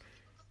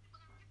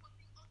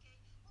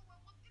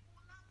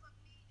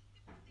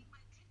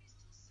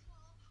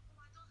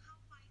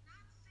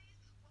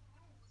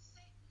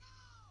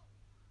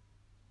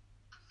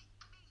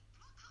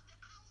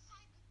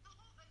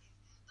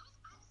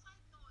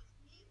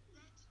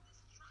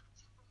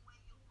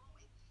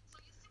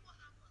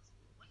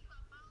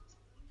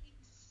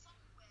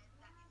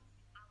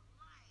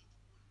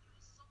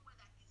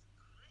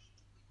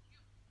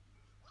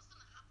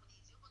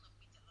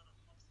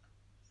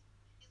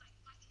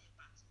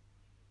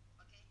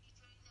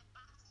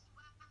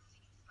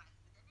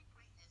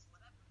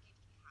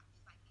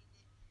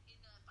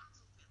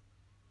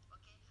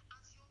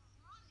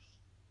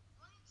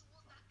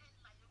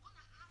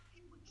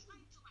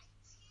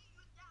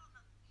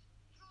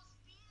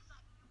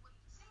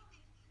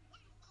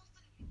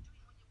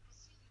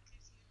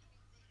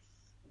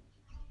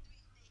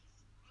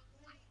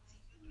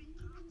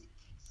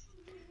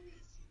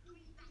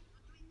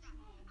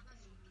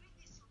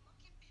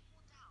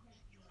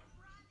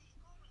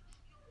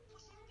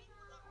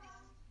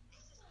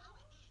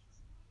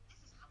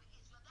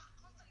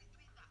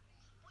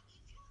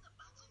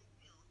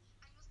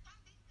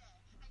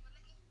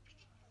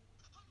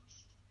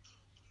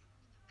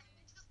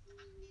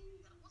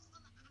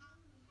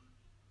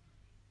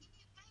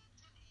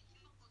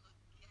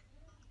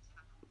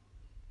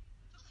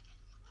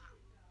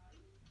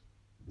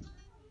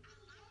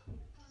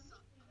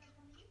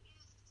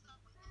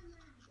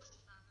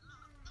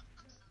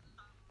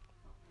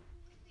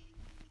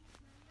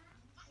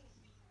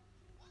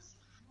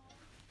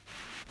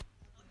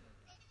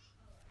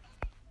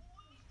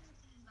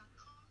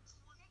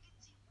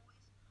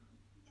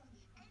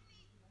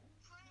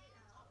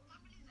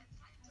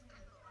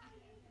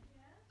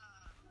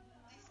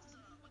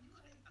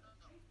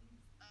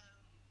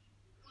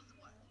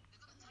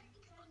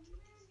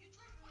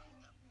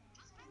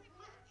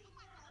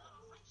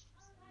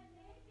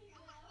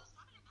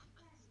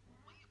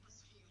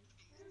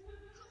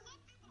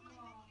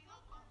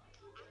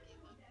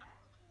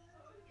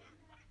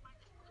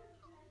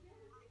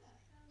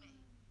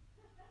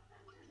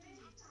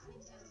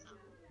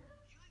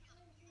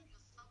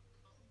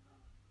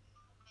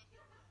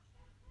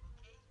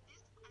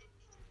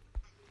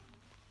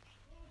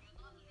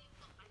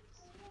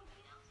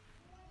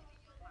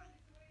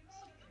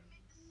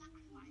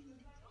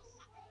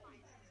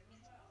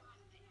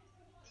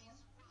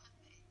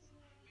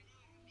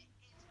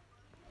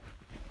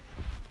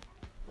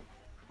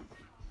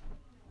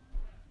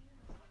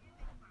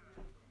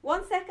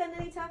 1 second,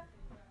 Anita.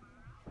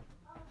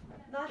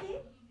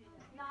 Nadi?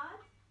 Nad?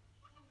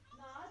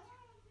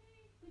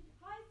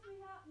 Hi,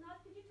 sweetheart. Nad,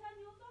 could you turn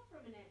yours off for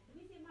a minute? Let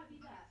me see, it might be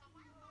that.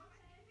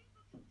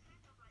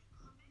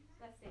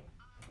 Let's see.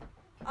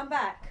 I'm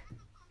back.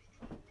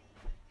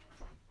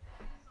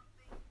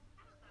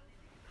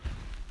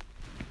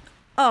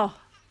 Oh.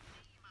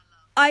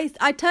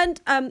 I turned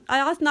I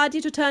asked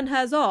Nadia to turn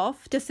hers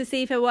off just to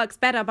see if it works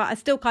better, but I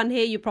still can't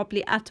hear you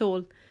properly at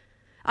all.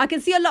 I can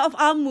see a lot of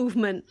arm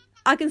movement.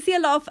 I can see a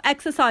lot of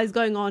exercise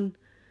going on.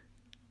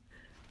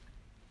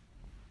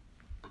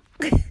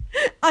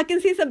 I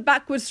can see some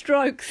backward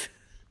strokes.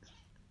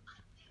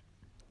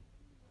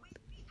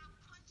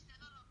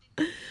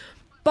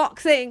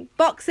 Boxing.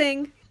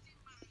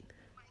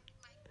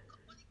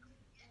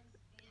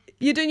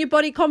 You're doing your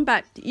body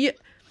combat. You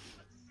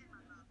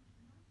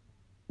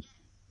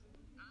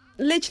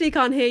literally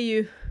can't hear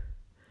you.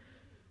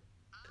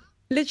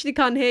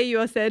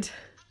 I said.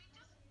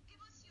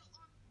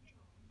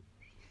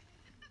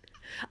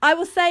 I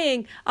was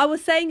saying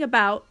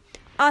about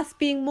us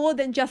being more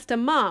than just a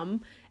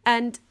mum,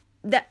 and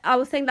that I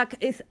was saying like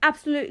it's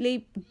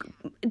absolutely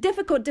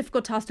difficult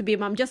task to be a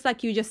mum, just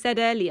like you just said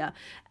earlier.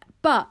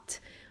 But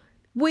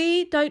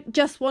we don't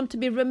just want to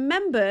be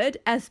remembered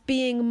as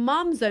being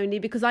mums only,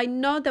 because I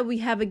know that we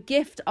have a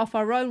gift of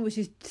our own which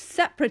is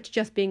separate to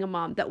just being a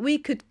mum, that we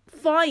could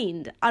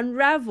find,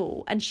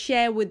 unravel and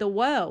share with the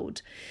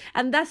world.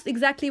 And that's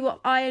exactly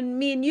what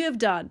me and you have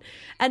done.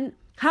 And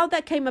how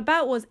that came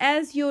about was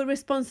as your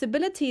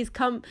responsibilities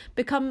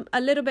become a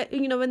little bit,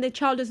 when the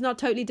child is not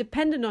totally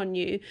dependent on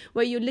you,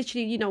 where you're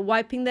literally,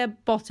 wiping their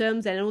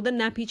bottoms and all the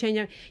nappy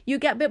changing, you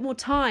get a bit more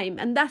time.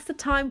 And that's the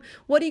time.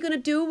 What are you going to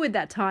do with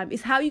that time?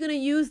 Is how you're going to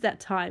use that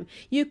time.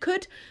 You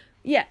could,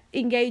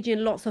 engage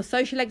in lots of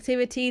social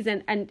activities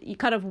and you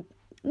kind of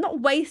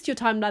not waste your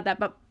time like that,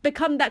 but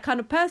become that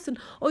kind of person.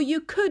 Or you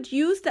could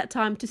use that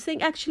time to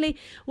think, actually,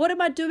 what am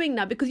I doing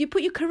now? Because you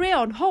put your career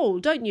on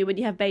hold, don't you, when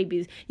you have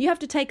babies? You have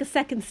to take a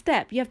second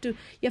step. You have to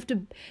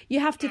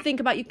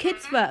think about your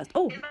kids first.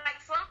 Oh, it's like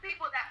some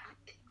people that.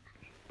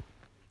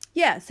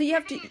 Yeah, so you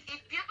have to. If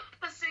you're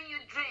pursuing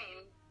your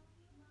dreams,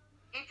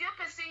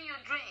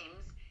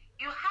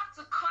 you have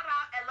to cut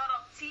out a lot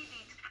of TV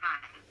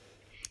time.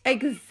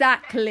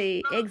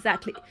 Exactly.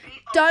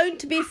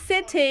 Don't be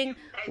sitting.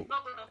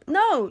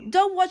 No,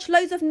 don't watch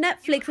loads of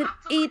Netflix and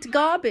eat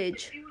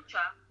garbage.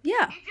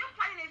 Yeah. If you're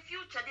planning a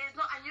future,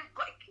 and you've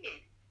got a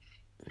kid,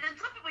 then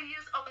some people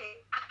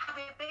I have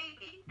a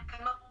baby, I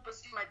cannot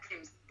pursue my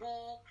dreams.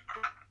 Bull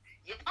crap.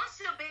 You don't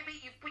see your baby,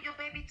 you put your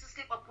baby to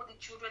sleep or put the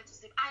children to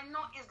sleep. I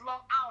know it's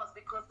long hours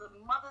because the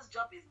mother's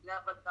job is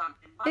never done.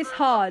 It's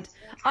hard.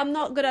 I'm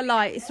not going to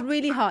lie. It's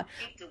really hard.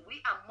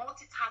 We are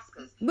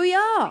multitaskers. We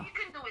are. What you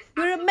can do is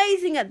we're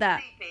amazing at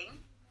that.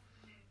 Sleeping.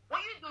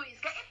 What you do is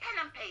get a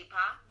pen and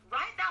paper,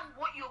 write down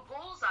what your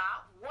goals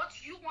are, what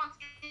you want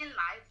in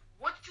life,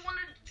 what you want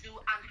to do,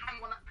 and how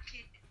you want to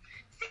achieve it.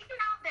 Sitting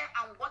out there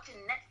and watching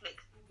Netflix,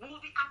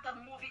 movie after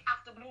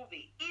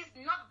movie, is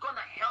not going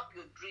to help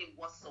your dream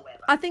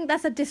whatsoever. I think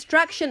that's a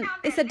distraction.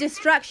 It's a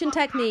distraction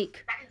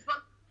technique.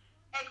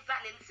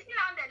 Exactly. Sitting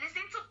down there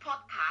listening to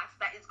podcasts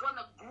that is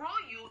going to grow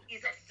you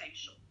is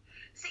essential.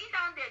 Sitting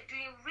down there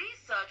doing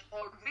research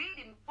or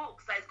reading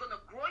books that is going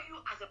to grow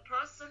you as a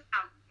person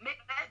and make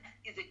that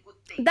is a good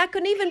thing. That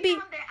can even be,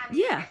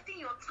 investing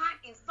your time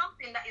in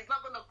something that is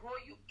not going to grow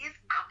you is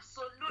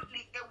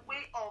absolutely a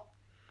way of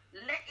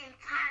letting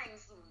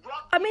times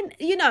rob you. I mean,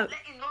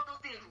 letting all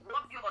those things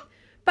rob you.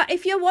 But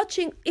if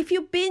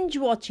you're binge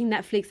watching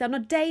Netflix on a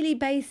daily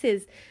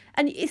basis,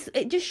 and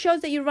it just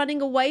shows that you're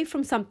running away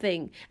from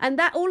something, and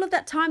that all of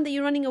that time that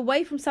you're running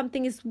away from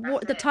something is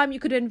the time you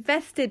could have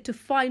invested to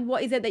find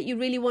what is it that you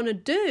really want to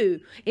do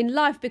in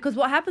life. Because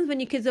what happens when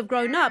your kids have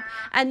grown up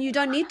and you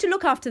don't need to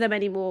look after them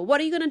anymore? What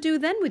are you going to do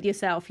then with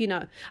yourself?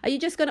 Are you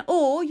just going to,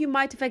 or you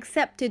might have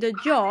accepted a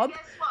job? Guess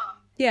what?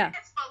 Yeah.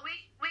 Guess what?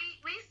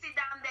 We sit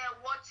down there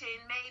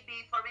watching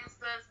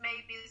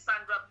maybe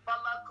Sandra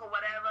Bullock or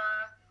whatever,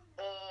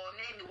 or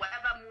maybe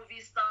whatever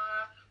movie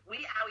star.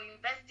 We are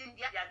investing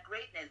their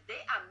greatness. They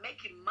are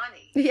making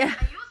money. Yeah.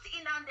 And you're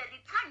sitting down there, the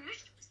time you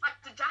should be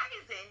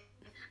strategizing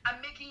and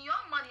making your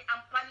money and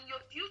planning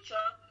your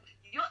future,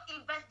 you're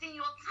investing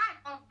your time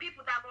on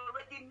people that have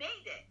already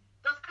made it.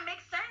 Does that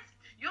make sense?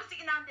 You're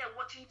sitting down there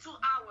watching 2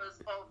 hours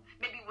of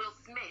maybe Will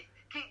Smith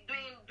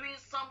doing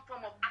some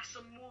form of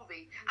action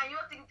movie, and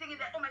you're thinking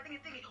that, oh my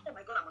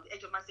God, I'm on the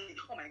edge of my seat.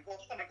 Oh my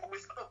gosh,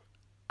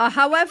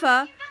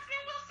 However,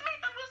 Will Smith,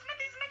 and Will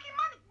Smith is making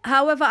money.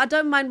 However, I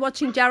don't mind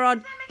watching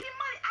Gerard.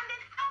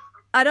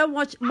 I don't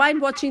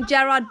mind watching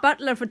Gerard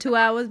Butler for 2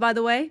 hours, by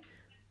the way.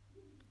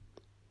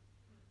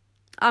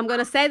 I'm going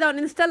to say that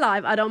on Insta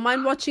Live. I don't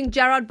mind watching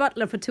Gerard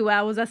Butler for 2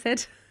 hours, I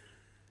said.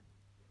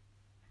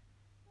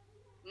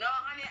 No,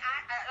 honey,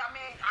 I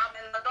mean,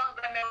 don't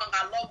get me wrong,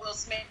 I love Will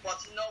Smith,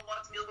 but you know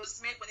what, Will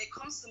Smith, when it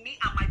comes to me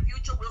and my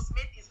future, Will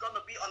Smith is going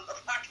to be on the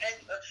back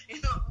end.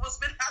 Will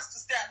Smith has to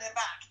stay at the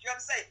back. You know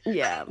what I'm saying?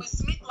 Yeah. And if Will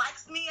Smith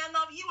likes me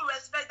enough, he will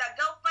respect that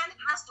girlfriend.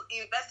 has to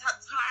invest her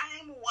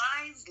time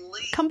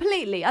wisely.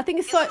 Completely. I think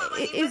it's It's so. not about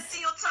It is.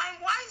 investing your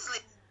time wisely.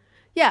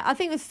 Yeah, I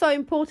think it's so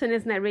important,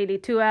 isn't it, really,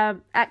 to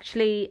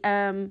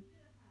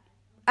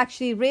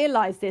actually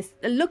realize this.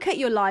 Look at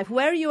your life.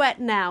 Where are you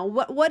at now?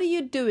 What are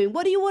you doing?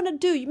 What do you want to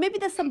do? Maybe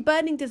there's some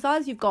burning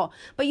desires you've got,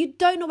 but you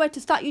don't know where to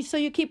start. So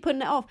you keep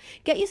putting it off.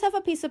 Get yourself a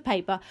piece of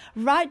paper.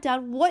 Write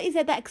down what is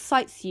it that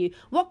excites you.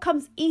 What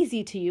comes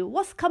easy to you.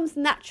 What comes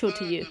natural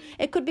to you.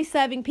 It could be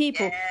serving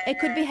people. It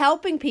could be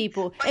helping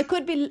people. It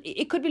could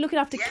be looking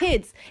after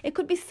kids. It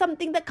could be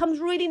something that comes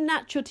really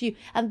natural to you,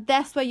 and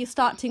that's where your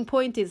starting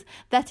point is.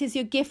 That is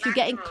your gift. You're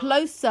getting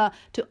closer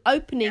to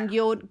opening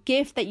your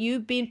gift that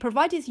you've been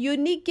provided. It's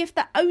unique gift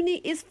that only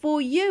is for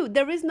you.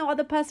 There is no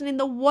other person in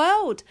the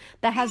world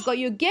that has got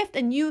your gift,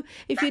 and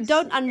if you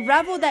don't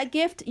unravel that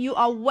gift, you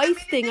are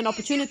wasting an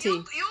opportunity.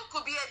 You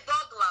could be a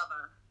dog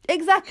lover.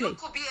 Exactly. You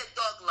could be a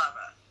dog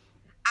lover,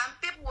 and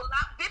people will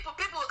laugh. People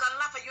can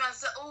laugh at you and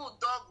say, "Oh,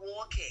 dog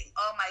walking.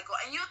 Oh my God!"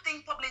 And you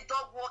think probably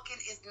dog walking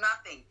is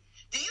nothing.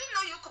 Do you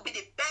know you could be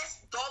the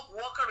best dog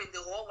walker in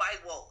the whole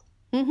wide world?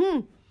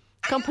 Mm-hmm.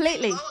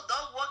 Completely. You think, oh,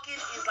 dog walking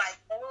is like,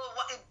 oh,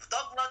 what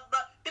dog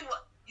walker? People,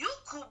 you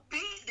could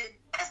be the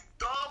best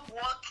dog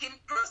walking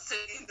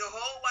person in the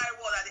whole wide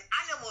world that the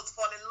animals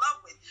fall in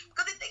love with.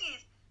 Because the thing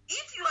is,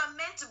 if you are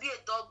meant to be a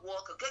dog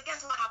walker, okay,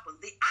 guess what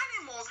happens? The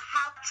animals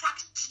have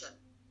traction.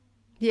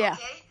 Yeah.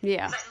 Okay?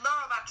 Yeah. It's like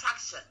law of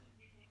attraction.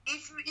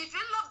 If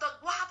you love dog,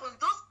 what happens?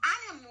 Those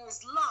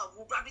animals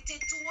will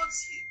gravitate towards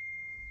you.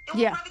 They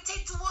will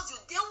gravitate towards you.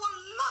 They will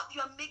love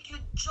you and make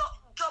your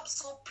job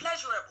so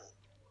pleasurable.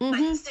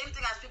 Like the same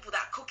thing as people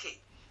that are cooking.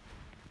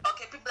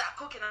 Okay, people that are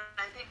cooking and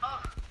I think, oh,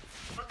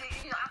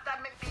 okay, after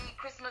maybe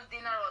Christmas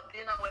dinner or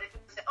dinner where people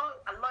say, oh,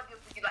 I love your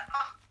food. You're like,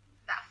 oh,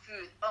 that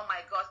food. Oh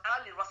my gosh,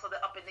 I only rustled it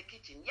up in the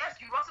kitchen. Yes,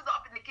 you rustled it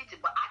up in the kitchen,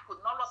 but I could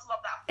not rustle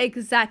up that food.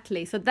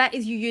 Exactly. So that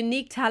is your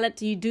unique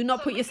talent. You do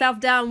not put yourself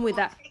down with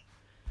that.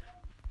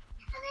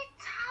 Unique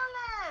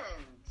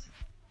talent.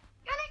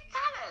 Unique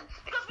talent.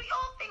 Because we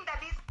all think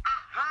that this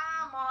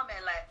aha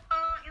moment, like,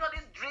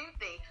 this dream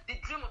thing, the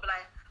dream will be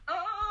like,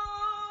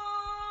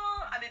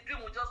 and the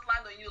dream will just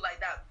land on you like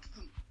that.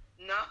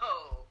 No.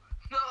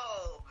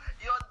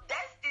 Your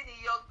destiny,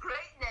 your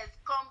greatness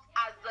comes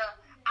as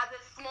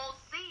a small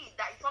seed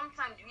that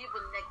sometimes you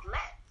even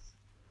neglect.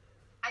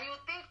 And you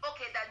think,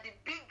 okay, that the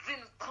big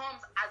dreams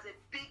comes as a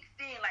big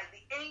thing, like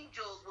the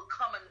angels will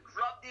come and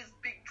drop these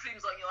big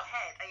dreams on your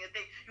head, and you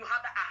think you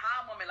have that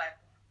aha moment, like,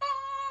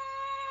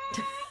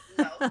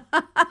 no, it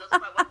doesn't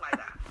quite work like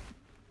that.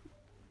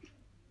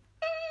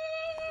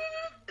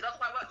 It doesn't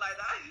quite work like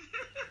that.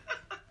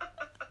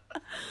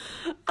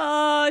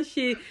 Oh,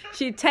 she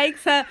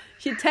takes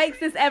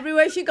this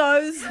everywhere she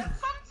goes.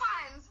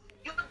 Sometimes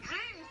your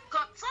dreams,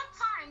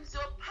 sometimes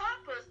your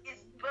purpose is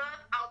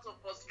birthed out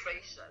of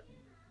frustration.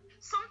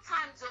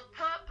 Sometimes your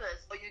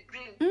purpose or your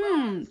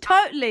dream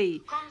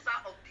totally comes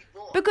out of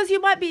divorce. Because you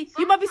might be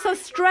so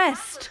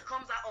stressed.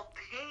 Comes out of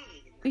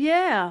pain.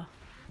 Yeah.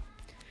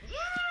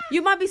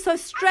 You might be so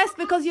stressed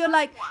because you're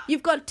like,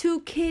 you've got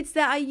 2 kids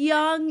that are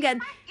young,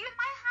 and you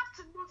might have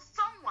to lose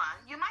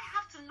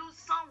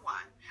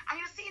someone. And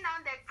you see now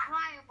they're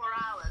crying for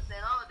hours, saying,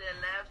 oh, they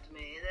left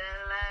me.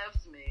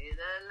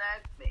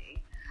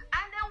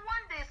 And then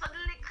one day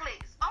suddenly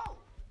clicks, oh,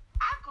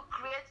 I could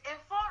create a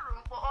forum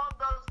for all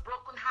those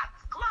Broken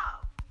Hearts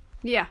Club.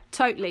 Yeah,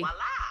 totally. Voila.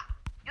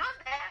 You're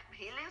there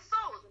healing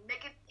souls and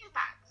making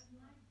impact. Do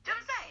you know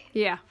what I'm saying?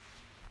 Yeah.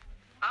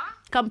 Huh?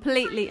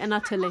 Completely and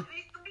utterly.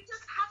 We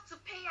just have to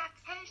pay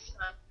attention.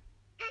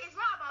 It's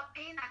not about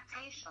paying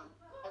attention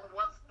on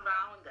what's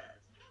around us.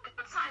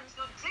 Sometimes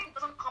your dream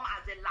doesn't come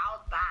as a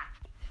loud bang.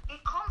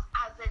 It comes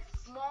as a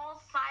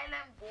small,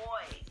 silent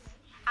voice.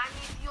 And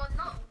if you're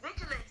not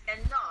vigilant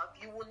enough,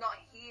 you will not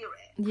hear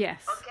it.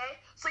 Yes.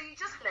 Okay? So you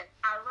just let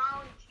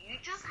around you. You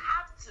just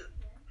have to.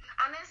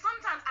 And then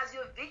sometimes as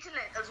you're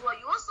vigilant as well,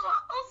 you also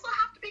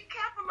have to be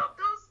careful of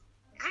those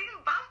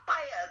dream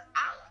vampires.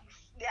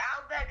 They're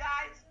out there,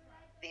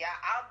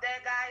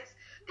 guys.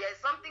 There's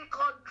something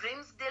called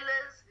dream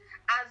stealers.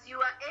 As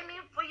you are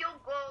aiming for your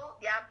goal,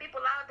 there are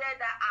people out there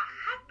that are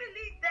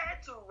happily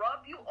there to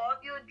rob you of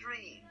your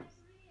dreams.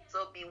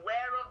 So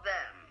beware of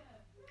them.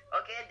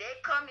 Okay, they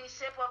come in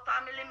shape of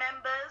family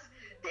members.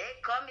 They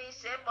come in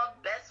shape of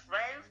best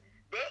friends.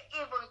 They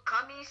even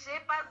come in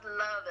shape as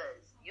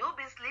lovers. You'll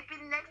be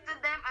sleeping next to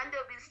them and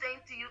they'll be saying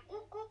to you,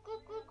 ooh, coo,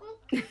 coo, coo,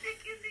 coo, kissy,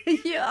 kissy,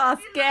 kissy. You are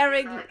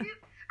scaring me.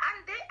 And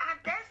they are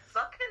there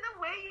sucking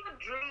away your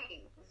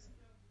dreams.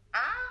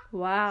 Huh?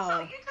 Wow.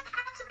 So you just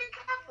have to be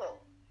careful.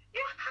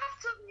 You have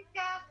to be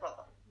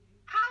careful.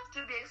 Have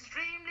to be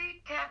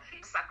extremely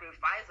careful.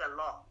 Sacrifice a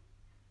lot.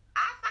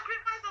 I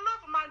sacrifice a lot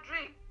for my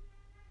dream.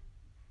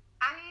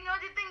 And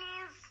the thing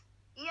is,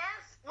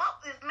 yes,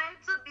 what is meant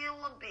to be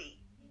will be.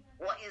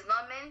 What is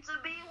not meant to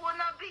be will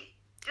not be.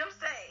 Do you know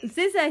what I'm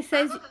saying? Zize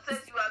says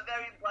you are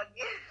very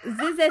buggy.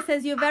 Zize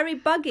says you're very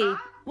buggy. Huh?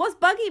 What's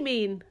buggy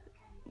mean?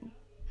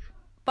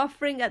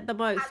 Buffering at the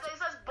most. It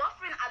says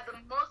buffering at the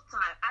most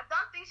time. I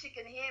don't think she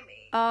can hear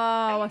me. Oh,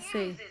 I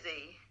Can you hear see. me,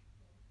 Zizi?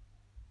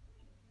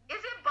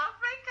 Is it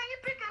buffering?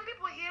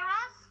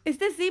 Is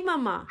this Z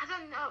Mama? I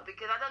don't know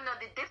because I don't know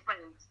the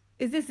difference.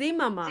 Is this Z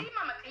Mama? Z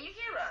Mama, can you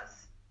hear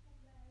us?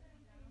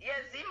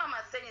 Yeah, Z Mama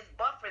is saying it's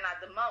buffering at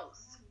the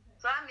most.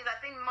 So that means I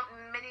think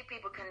many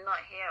people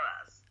cannot hear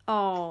us.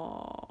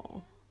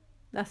 Oh,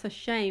 that's a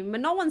shame.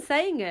 But no one's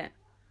saying it.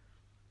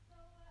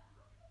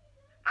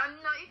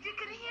 No, if you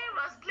can hear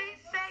us, please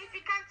say. If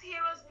you can't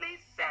hear us,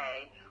 please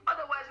say.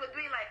 Otherwise, we're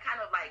doing like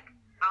kind of like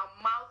our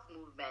mouth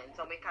movements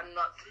and we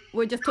cannot.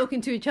 We're just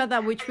talking to each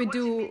other, which we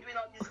do.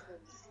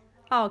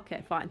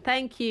 Okay, fine.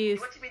 Thank you.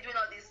 What you be doing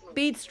all these moves?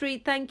 Beat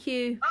Street, thank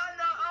you. Oh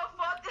no,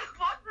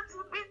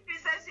 Beat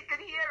Street says she can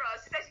hear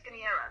us. She says she can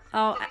hear us.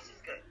 Oh, so which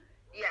is good.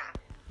 Yeah.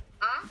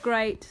 Huh?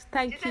 Great, She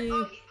thank said, you.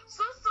 oh,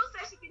 Sue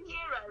says she can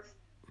hear us.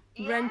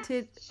 Yes,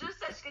 Rented. Sue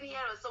says she can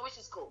hear us, so which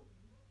is cool.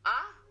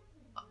 Huh?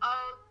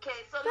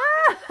 Okay, so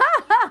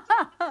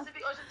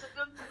Pacific Ocean to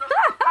film to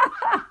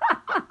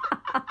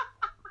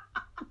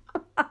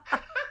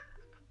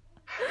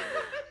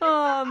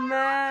Oh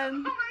man.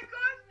 Oh my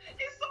god,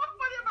 it's so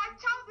funny. My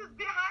child is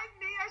behind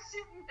me and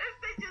she's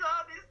messaging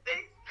all these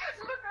things.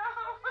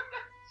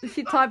 Is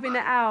she typing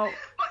it out?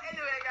 But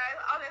anyway, guys,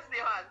 honestly,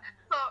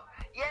 so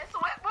yeah, so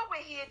what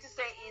we're here to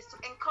say is to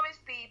encourage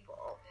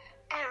people,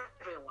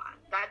 everyone,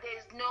 that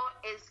there's no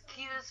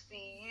excuse for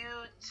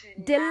you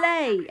to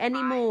Delay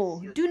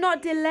anymore. Do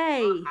not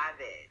delay. Have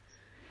it.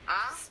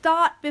 Huh?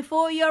 Start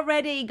before you're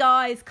ready,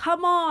 guys.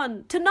 Come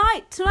on.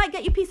 Tonight,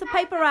 get your piece of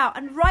paper out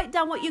and write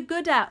down what you're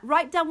good at.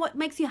 Write down what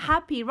makes you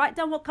happy. Write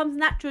down what comes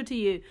natural to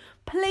you.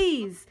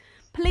 Please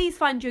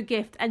find your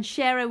gift and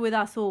share it with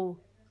us all.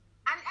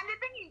 And the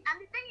thing is,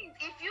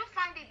 if you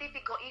find it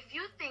difficult, if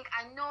you think,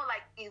 I know,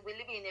 like, we're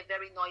living in a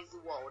very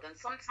noisy world, and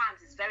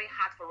sometimes it's very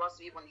hard for us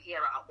to even hear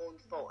our own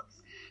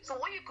thoughts. So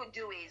what you could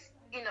do is,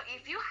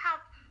 if you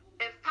have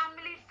a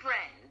family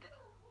friend,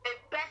 a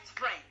best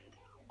friend,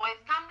 or a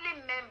family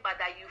member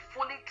that you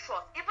fully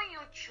trust, even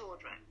your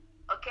children,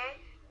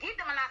 okay? Give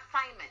them an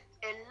assignment,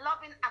 a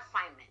loving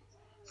assignment.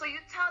 So you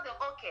tell them,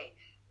 okay,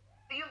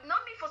 you've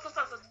known me for so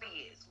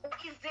years. What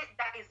is it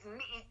that is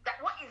me?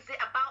 What is it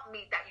about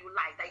me that you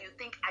like, that you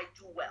think I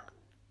do well?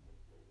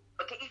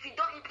 Okay, if you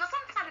don't, because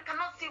sometimes we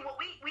cannot see what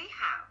we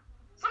have.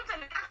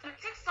 Sometimes we have to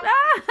take something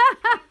to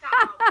point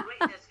out our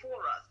greatness for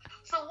us.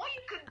 So what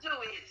you could do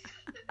is,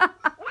 I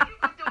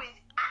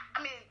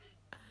mean,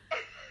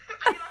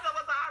 you know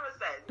what Zahara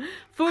said?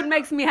 Food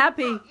makes me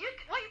happy. So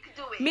what you could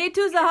do is, Me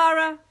too,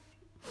 Zahara.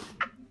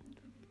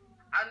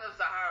 I know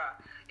Zahara.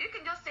 You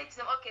can just say to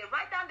them, okay,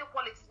 write down the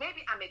qualities.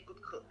 Maybe I'm a good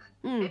cook.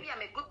 Maybe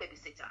I'm a good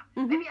babysitter.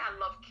 Maybe I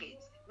love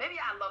kids. Maybe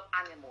I love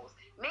animals.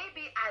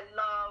 Maybe I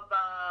love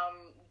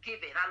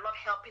giving. I love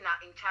helping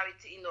out in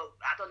charity,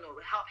 I don't know,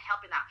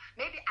 helping out.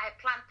 Maybe I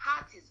plan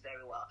parties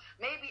very well.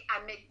 Maybe I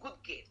make good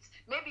gifts.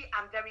 Maybe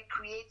I'm very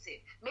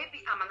creative.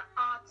 Maybe I'm an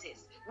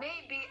artist.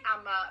 Maybe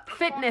I'm a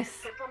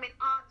performing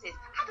artist.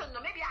 I don't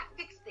know. Maybe I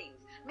fix things.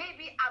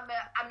 Maybe I'm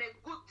a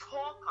good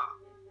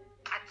talker.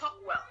 I talk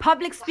well.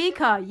 Public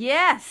speaker,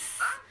 yes.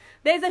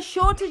 There's a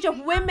shortage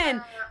of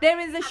women. There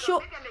is a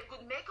short. Maybe I'm a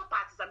good makeup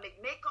artist. I make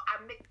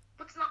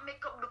putting on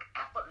makeup look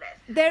effortless.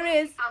 There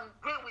is. I'm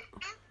great with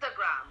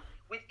Instagram.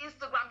 With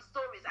Instagram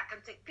stories, I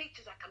can take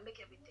pictures. I can make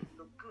everything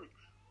look good.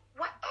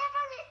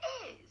 Whatever it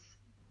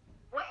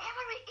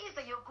is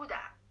that you're good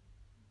at,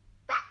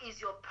 that is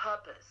your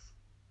purpose.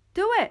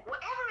 Do it.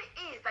 Whatever it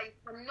is that you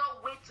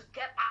cannot wait to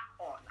get back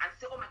on and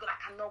say, oh my God, I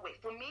cannot wait.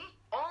 For me,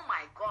 oh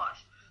my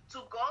gosh,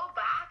 to go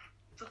back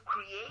to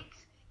create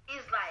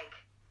is like,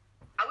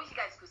 I wish you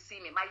guys could see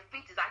me. My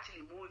feet is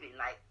actually moving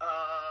like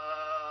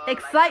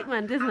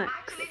excitement, isn't it?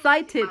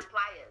 Excited.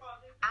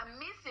 I'm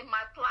missing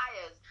my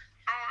pliers.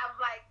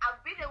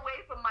 I've been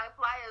away from my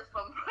pliers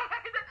from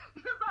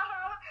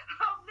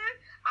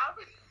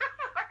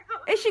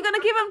Is she gonna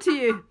give them to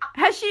you?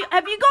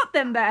 Have you got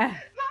them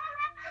there?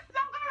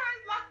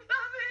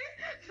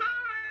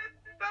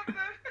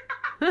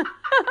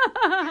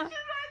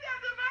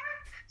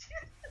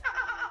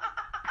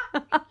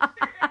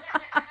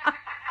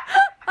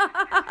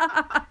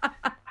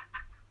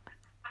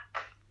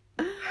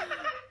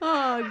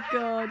 Oh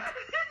God.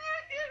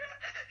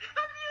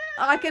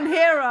 I can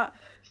hear her.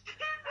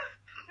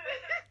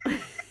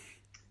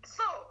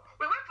 So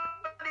we went for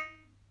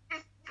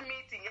this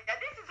meeting. Yeah,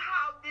 this is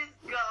how this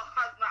girl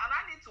has now, and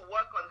I need to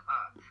work on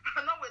her.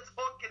 I know we're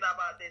talking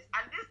about this,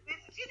 and this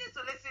she needs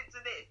to listen to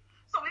this.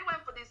 So we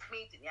went for this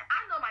meeting. Yeah,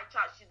 I know my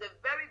child. She's a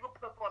very good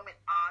performing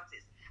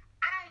artist,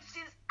 and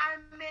she's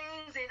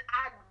amazing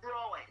at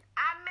drawing.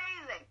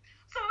 Amazing.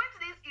 So we went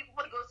to this.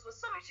 What goes to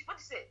so what did she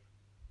say?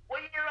 What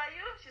year are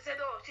you? She said,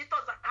 oh, she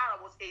thought Zahara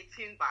was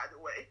 18, by the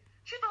way.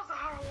 She thought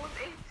Zahara was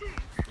 18.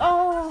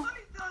 Oh.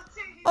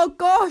 Oh,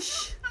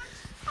 gosh.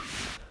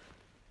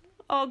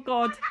 Oh,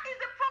 God. That is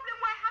the problem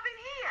we're having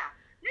here.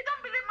 You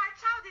don't believe my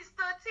child is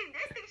 13.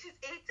 They think she's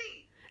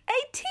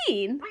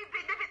 18. 18? They've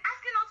been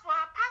asking us for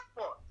her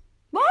passport.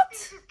 What? They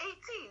think she's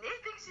 18. They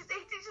think she's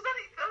 18. She's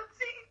only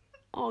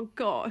 13. Oh,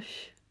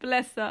 gosh.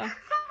 Bless her.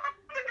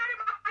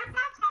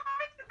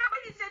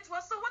 What he said to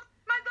us, so what?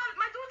 My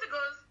daughter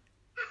goes,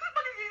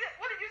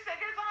 what did you say,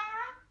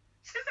 Zahara?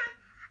 She said,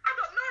 I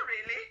don't know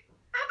really.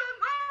 I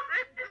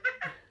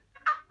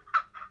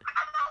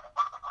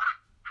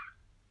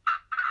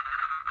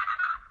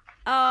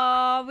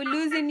Oh, we're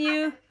losing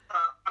you.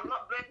 I'm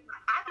not blaming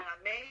her. I'm an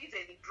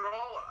amazing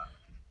drawer.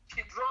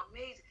 She drew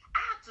amazing.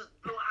 I had to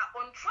blow her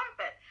own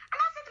trumpet. And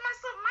I said to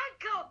myself, my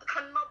girl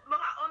cannot blow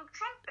her own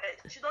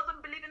trumpet. She doesn't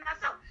believe in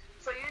herself.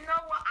 So you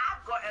know what? I've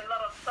got a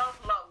lot of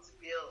self-love to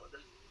build.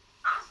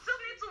 I still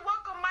need to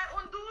work on my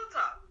own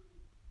daughter.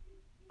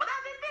 But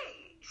that's the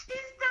thing.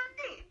 She's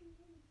 13.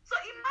 So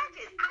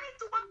imagine, I need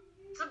to work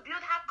to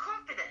build her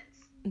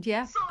confidence.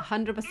 Yeah, So,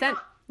 100%. you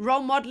know,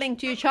 Role modeling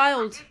to your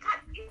child.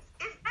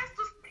 It's best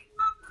to speak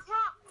up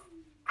front.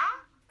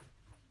 Huh?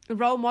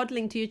 Role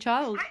modeling to your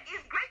child.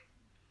 It's great.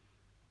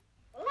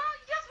 Well,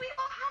 yes, we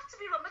all have to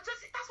be wrong, but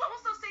just that's what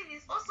I'm also saying.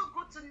 It's also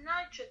good to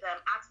nurture them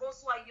at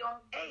also a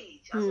young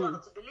age as well,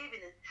 to believe in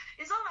it.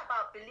 It's all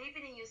about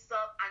believing in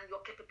yourself and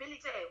your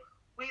capability.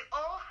 We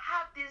all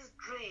have this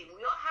dream.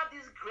 We all have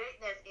this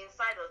greatness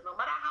inside us. No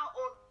matter how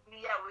old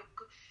we are,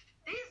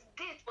 this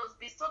gift was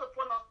bestowed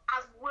upon us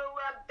as we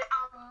were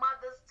our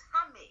mother's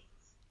tummies.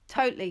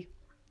 Totally.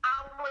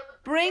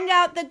 Bring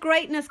out the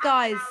greatness,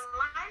 guys.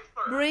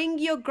 Bring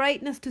your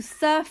greatness to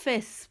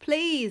surface.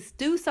 Please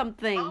do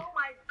something. Oh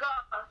my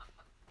God.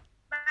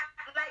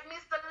 Like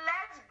Mr.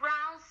 Les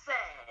Brown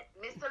said,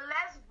 Mr.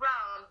 Les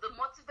Brown, the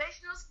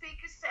motivational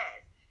speaker,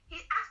 said, he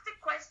asked the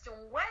question,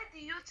 where do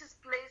you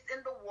just place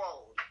in the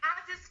world? He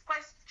asked this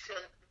question,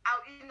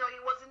 he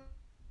was in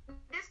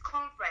this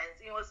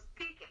conference, he was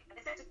speaking, and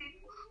he said to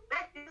people,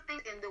 where do you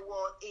think in the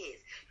world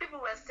is? People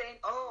were saying,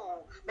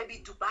 oh,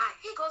 maybe Dubai.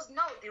 He goes,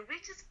 no, the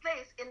richest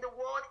place in the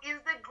world is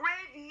the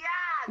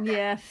graveyard.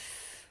 Yes.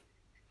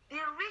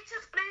 The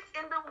richest place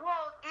in the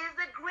world is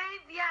the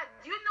graveyard.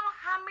 Do you know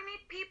how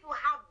many people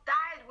have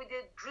died with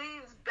their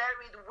dreams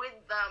buried with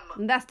them?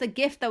 And that's the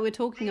gift that we're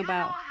talking Do you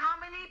about. know how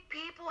many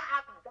people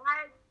have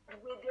died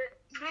with their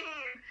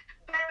dreams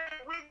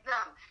buried with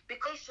them?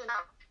 Because of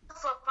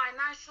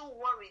financial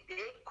worry,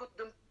 they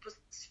couldn't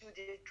pursue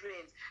their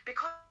dreams.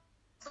 Because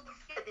of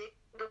fear, they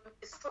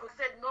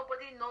said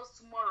nobody knows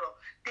tomorrow.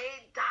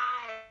 They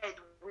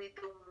died with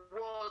the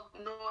world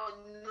not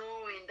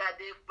knowing that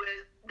they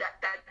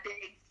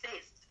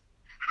exist.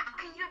 How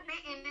can you be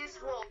in this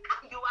world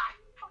and you are?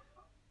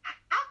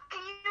 How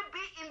can you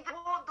be in the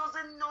world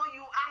doesn't know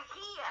you are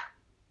here?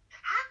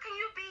 How can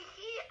you be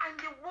here and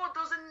the world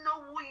doesn't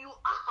know who you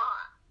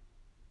are?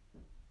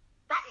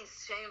 That is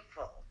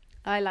shameful.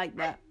 I like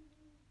that.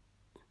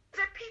 It's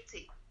a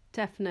pity.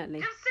 Definitely.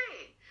 You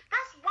see,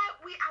 that's why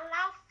we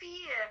allow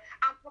fear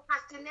and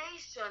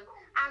procrastination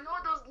and all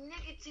those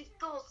negative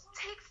thoughts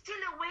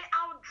steal away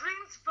our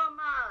dreams from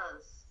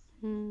us.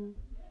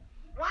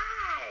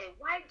 Why?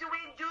 Why do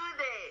we do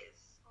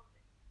this?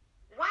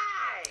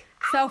 Why?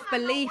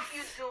 Self-belief.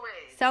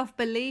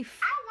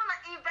 Self-belief. I want to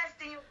invest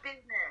in your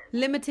business.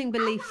 Limiting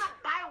belief. I want to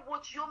buy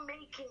what you're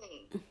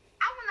making.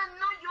 I want to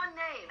know your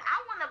name.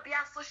 I want to be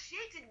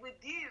associated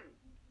with you.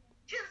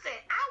 Just say,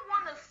 I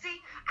want to see,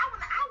 I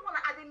want to,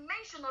 at the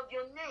mention of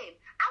your name,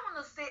 I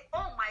want to say,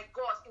 oh my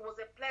gosh, it was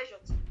a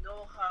pleasure to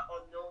know her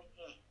or know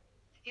him.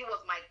 He was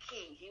my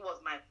king. He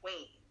was my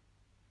queen.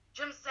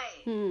 Do you know what I'm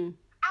saying?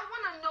 I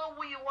want to know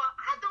who you are.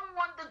 I don't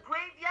want the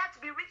graveyard to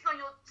be written on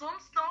your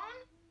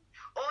tombstone.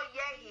 Oh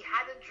yeah, he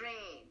had a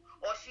dream.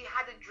 Or she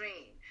had a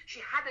dream. She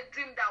had a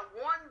dream that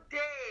one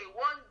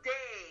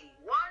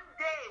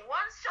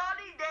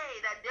surely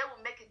day, that they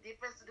will make a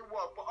difference to the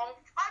world. But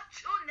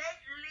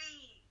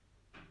unfortunately,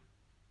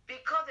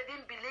 because they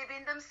didn't believe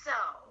in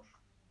themselves,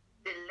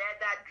 they let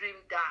that dream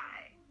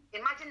die.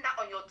 Imagine that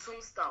on your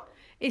tombstone.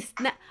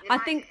 I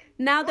think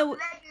now that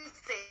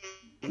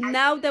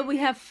we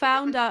have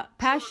found our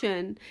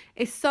passion,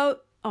 it's so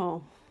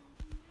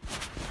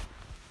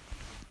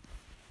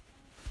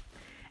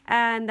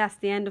And that's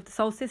the end of the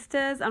Soul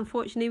Sisters.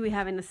 Unfortunately, we're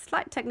having a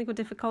slight technical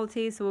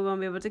difficulty, so we won't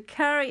be able to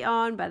carry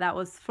on. But that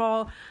was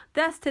for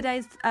this.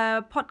 Today's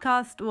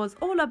podcast was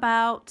all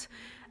about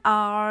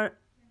our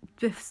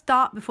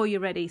start before you're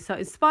ready. So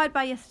inspired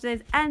by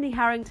yesterday's Andy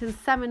Harrington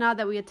seminar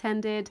that we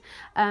attended,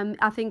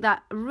 I think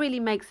that really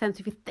makes sense.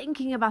 If you're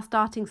thinking about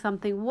starting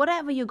something,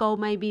 whatever your goal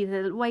may be,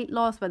 the weight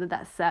loss, whether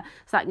that's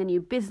starting a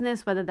new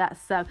business, whether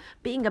that's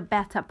being a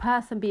better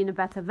person, being a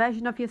better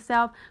version of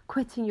yourself,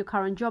 quitting your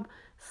current job,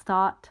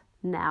 start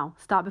now.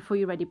 Start before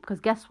you're ready,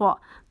 because guess what?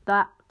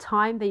 That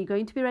time that you're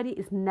going to be ready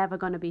is never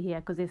going to be here,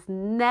 because it's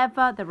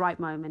never the right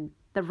moment.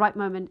 The right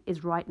moment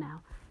is right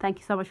now. Thank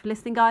you so much for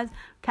listening, guys.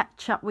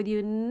 Catch up with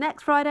you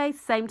next Friday,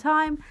 same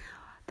time.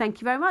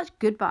 Thank you very much.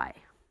 Goodbye.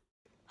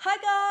 Hi,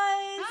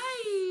 guys.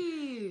 Hi.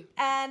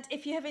 And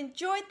if you have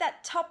enjoyed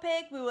that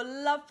topic, we would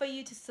love for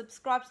you to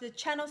subscribe to the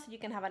channel so you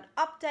can have an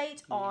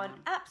update on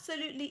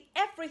absolutely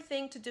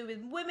everything to do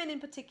with women in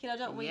particular,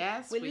 don't we?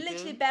 Yes, we we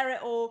literally do. bear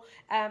it all.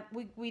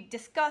 We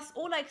discuss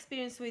all our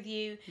experience with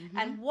you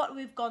and what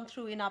we've gone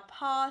through in our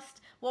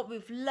past, what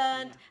we've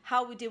learned,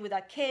 how we deal with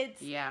our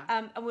kids. Yeah.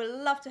 And we'd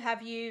love to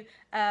have you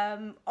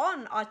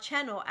on our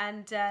channel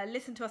and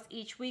listen to us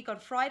each week on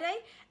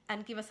Friday.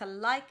 And give us a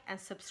like and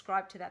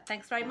subscribe to that.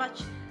 Thanks very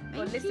much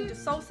for listening to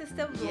Soul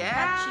Sister. We'll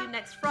catch you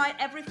next Friday,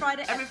 every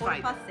Friday at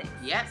 6:15.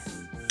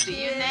 Yes.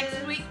 See you Cheers.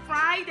 next week,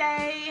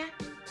 Friday.